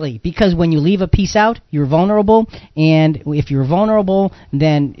 Exactly, because when you leave a piece out, you're vulnerable, and if you're vulnerable,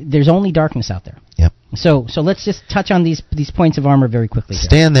 then there's only darkness out there. Yep. So let's just touch on these points of armor very quickly here.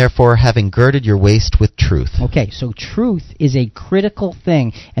 Stand therefore, having girded your waist with truth. Okay, so truth is a critical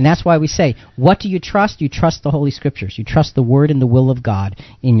thing, and that's why we say, what do you trust? You trust the Holy Scriptures. You trust the Word and the will of God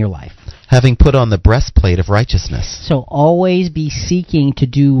in your life. Having put on the breastplate of righteousness. So always be seeking to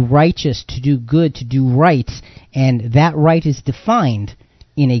do righteous, to do good, to do right, and that right is defined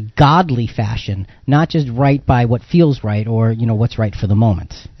in a godly fashion, not just right by what feels right or, what's right for the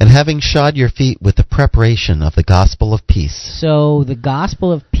moment. And having shod your feet with the preparation of the gospel of peace. So the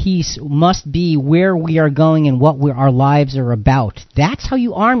gospel of peace must be where we are going and what our lives are about. That's how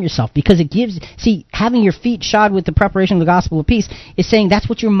you arm yourself, because it gives, having your feet shod with the preparation of the gospel of peace is saying that's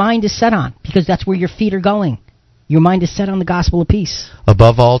what your mind is set on, because that's where your feet are going. Your mind is set on the gospel of peace.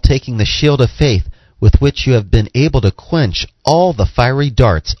 Above all, taking the shield of faith, with which you have been able to quench all the fiery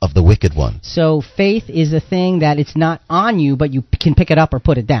darts of the wicked one. So faith is a thing that it's not on you, but you can pick it up or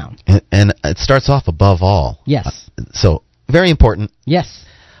put it down. And it starts off above all. Yes. So, very important. Yes.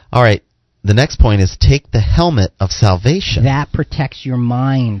 All right. The next point is take the helmet of salvation. That protects your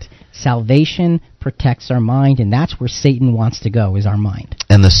mind. Salvation protects our mind, and that's where Satan wants to go, is our mind.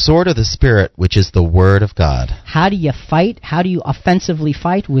 And the sword of the Spirit, which is the Word of God. How do you fight? How do you offensively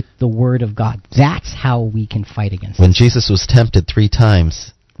fight? With the Word of God. That's how we can fight against it. When Jesus was tempted 3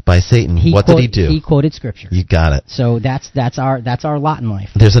 times by Satan, what did he do? He quoted Scripture. You got it. So that's our lot in life.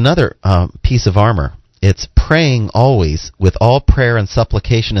 There's another piece of armor. It's praying always with all prayer and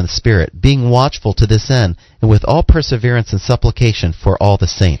supplication in the Spirit, being watchful to this end, and with all perseverance and supplication for all the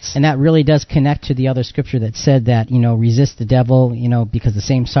saints. And that really does connect to the other scripture that said that, resist the devil, because the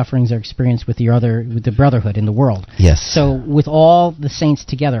same sufferings are experienced with the brotherhood in the world. Yes. So with all the saints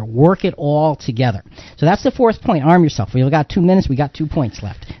together, work it all together. So that's the fourth point, arm yourself. We've got 2 minutes, we got 2 points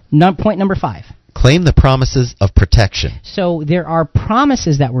left. Point number 5. Claim the promises of protection. So there are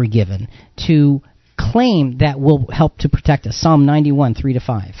promises that were given to claim that will help to protect us. Psalm 91,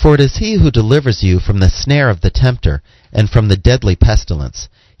 3-5. For it is he who delivers you from the snare of the tempter and from the deadly pestilence.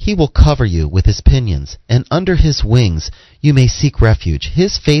 He will cover you with his pinions, and under his wings you may seek refuge.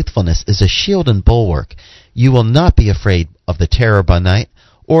 His faithfulness is a shield and bulwark. You will not be afraid of the terror by night,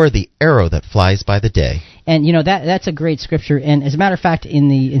 or the arrow that flies by the day. And that's a great scripture. And as a matter of fact, in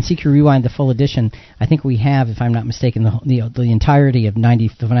CQ Rewind, the full edition, I think we have, if I'm not mistaken, the entirety of the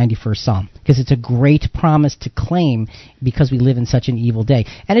 91st Psalm, because it's a great promise to claim because we live in such an evil day.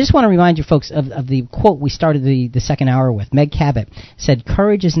 And I just want to remind you folks of the quote we started the second hour with. Meg Cabot said,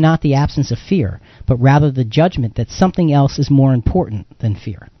 "Courage is not the absence of fear, but rather the judgment that something else is more important than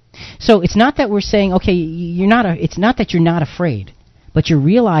fear." So it's not that we're saying, okay, it's not that you're not afraid, but you're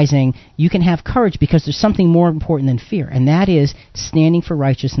realizing you can have courage because there's something more important than fear, and that is standing for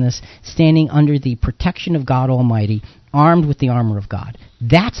righteousness, standing under the protection of God Almighty, armed with the armor of God.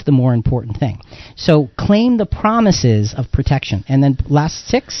 That's the more important thing. So claim the promises of protection. And then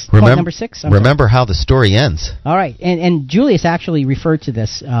point number 6. Remember how the story ends. All right. And Julius actually referred to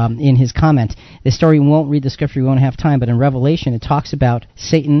this in his comment. The story, we won't read the scripture, we won't have time, but in Revelation it talks about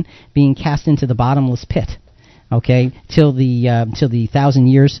Satan being cast into the bottomless pit. Okay, till the 1,000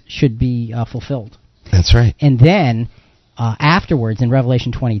 years should be fulfilled. That's right. And then afterwards, in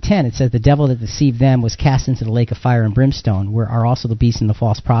Revelation 20:10, it says the devil that deceived them was cast into the lake of fire and brimstone, where are also the beast and the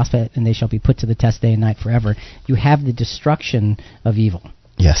false prophet, and they shall be put to the test day and night forever. You have the destruction of evil.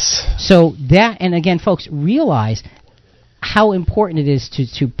 Yes. So that, and again, folks, realize how important it is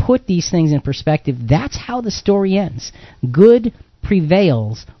to put these things in perspective. That's how the story ends. Good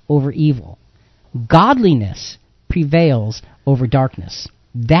prevails over evil. Godliness prevails over darkness.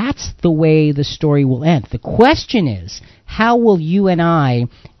 That's the way the story will end. The question is, how will you and I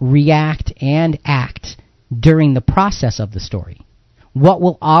react and act during the process of the story? What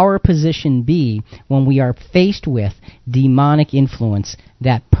will our position be when we are faced with demonic influence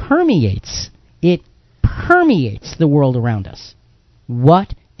that permeates the world around us?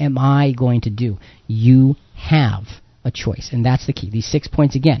 What am I going to do? You have a choice, and that's the key. These 6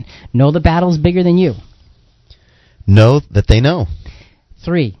 points again. Know the battle's bigger than you. Know that they know.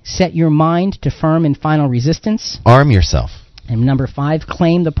 3, set your mind to firm and final resistance. Arm yourself. And number 5,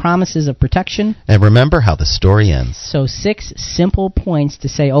 claim the promises of protection. And remember how the story ends. So 6 simple points to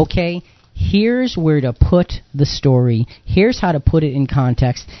say, okay, here's where to put the story, here's how to put it in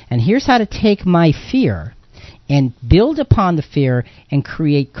context, and here's how to take my fear and build upon the fear and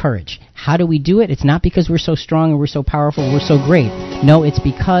create courage. How do we do it? It's not because we're so strong and we're so powerful, we're so great. No, it's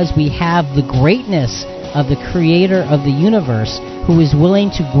because we have the greatness of the Creator of the universe, who is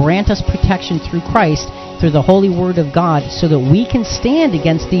willing to grant us protection through Christ, through the holy word of God, so that we can stand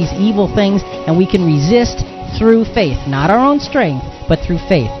against these evil things and we can resist through faith. Not our own strength, but through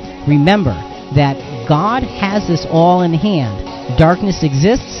faith. Remember that God has this all in hand. Darkness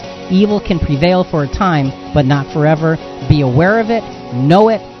exists, evil can prevail for a time, but not forever. Be aware of it,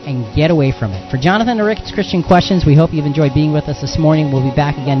 know it, and get away from it. For Jonathan and Rick, it's Christian Questions. We hope you've enjoyed being with us this morning. We'll be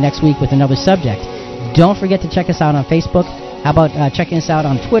back again next week with another subject. Don't forget to check us out on Facebook. How about checking us out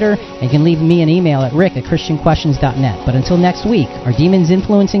on Twitter? And you can leave me an email at rick@christianquestions.net. But until next week, are demons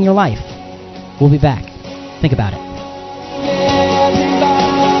influencing your life? We'll be back. Think about it.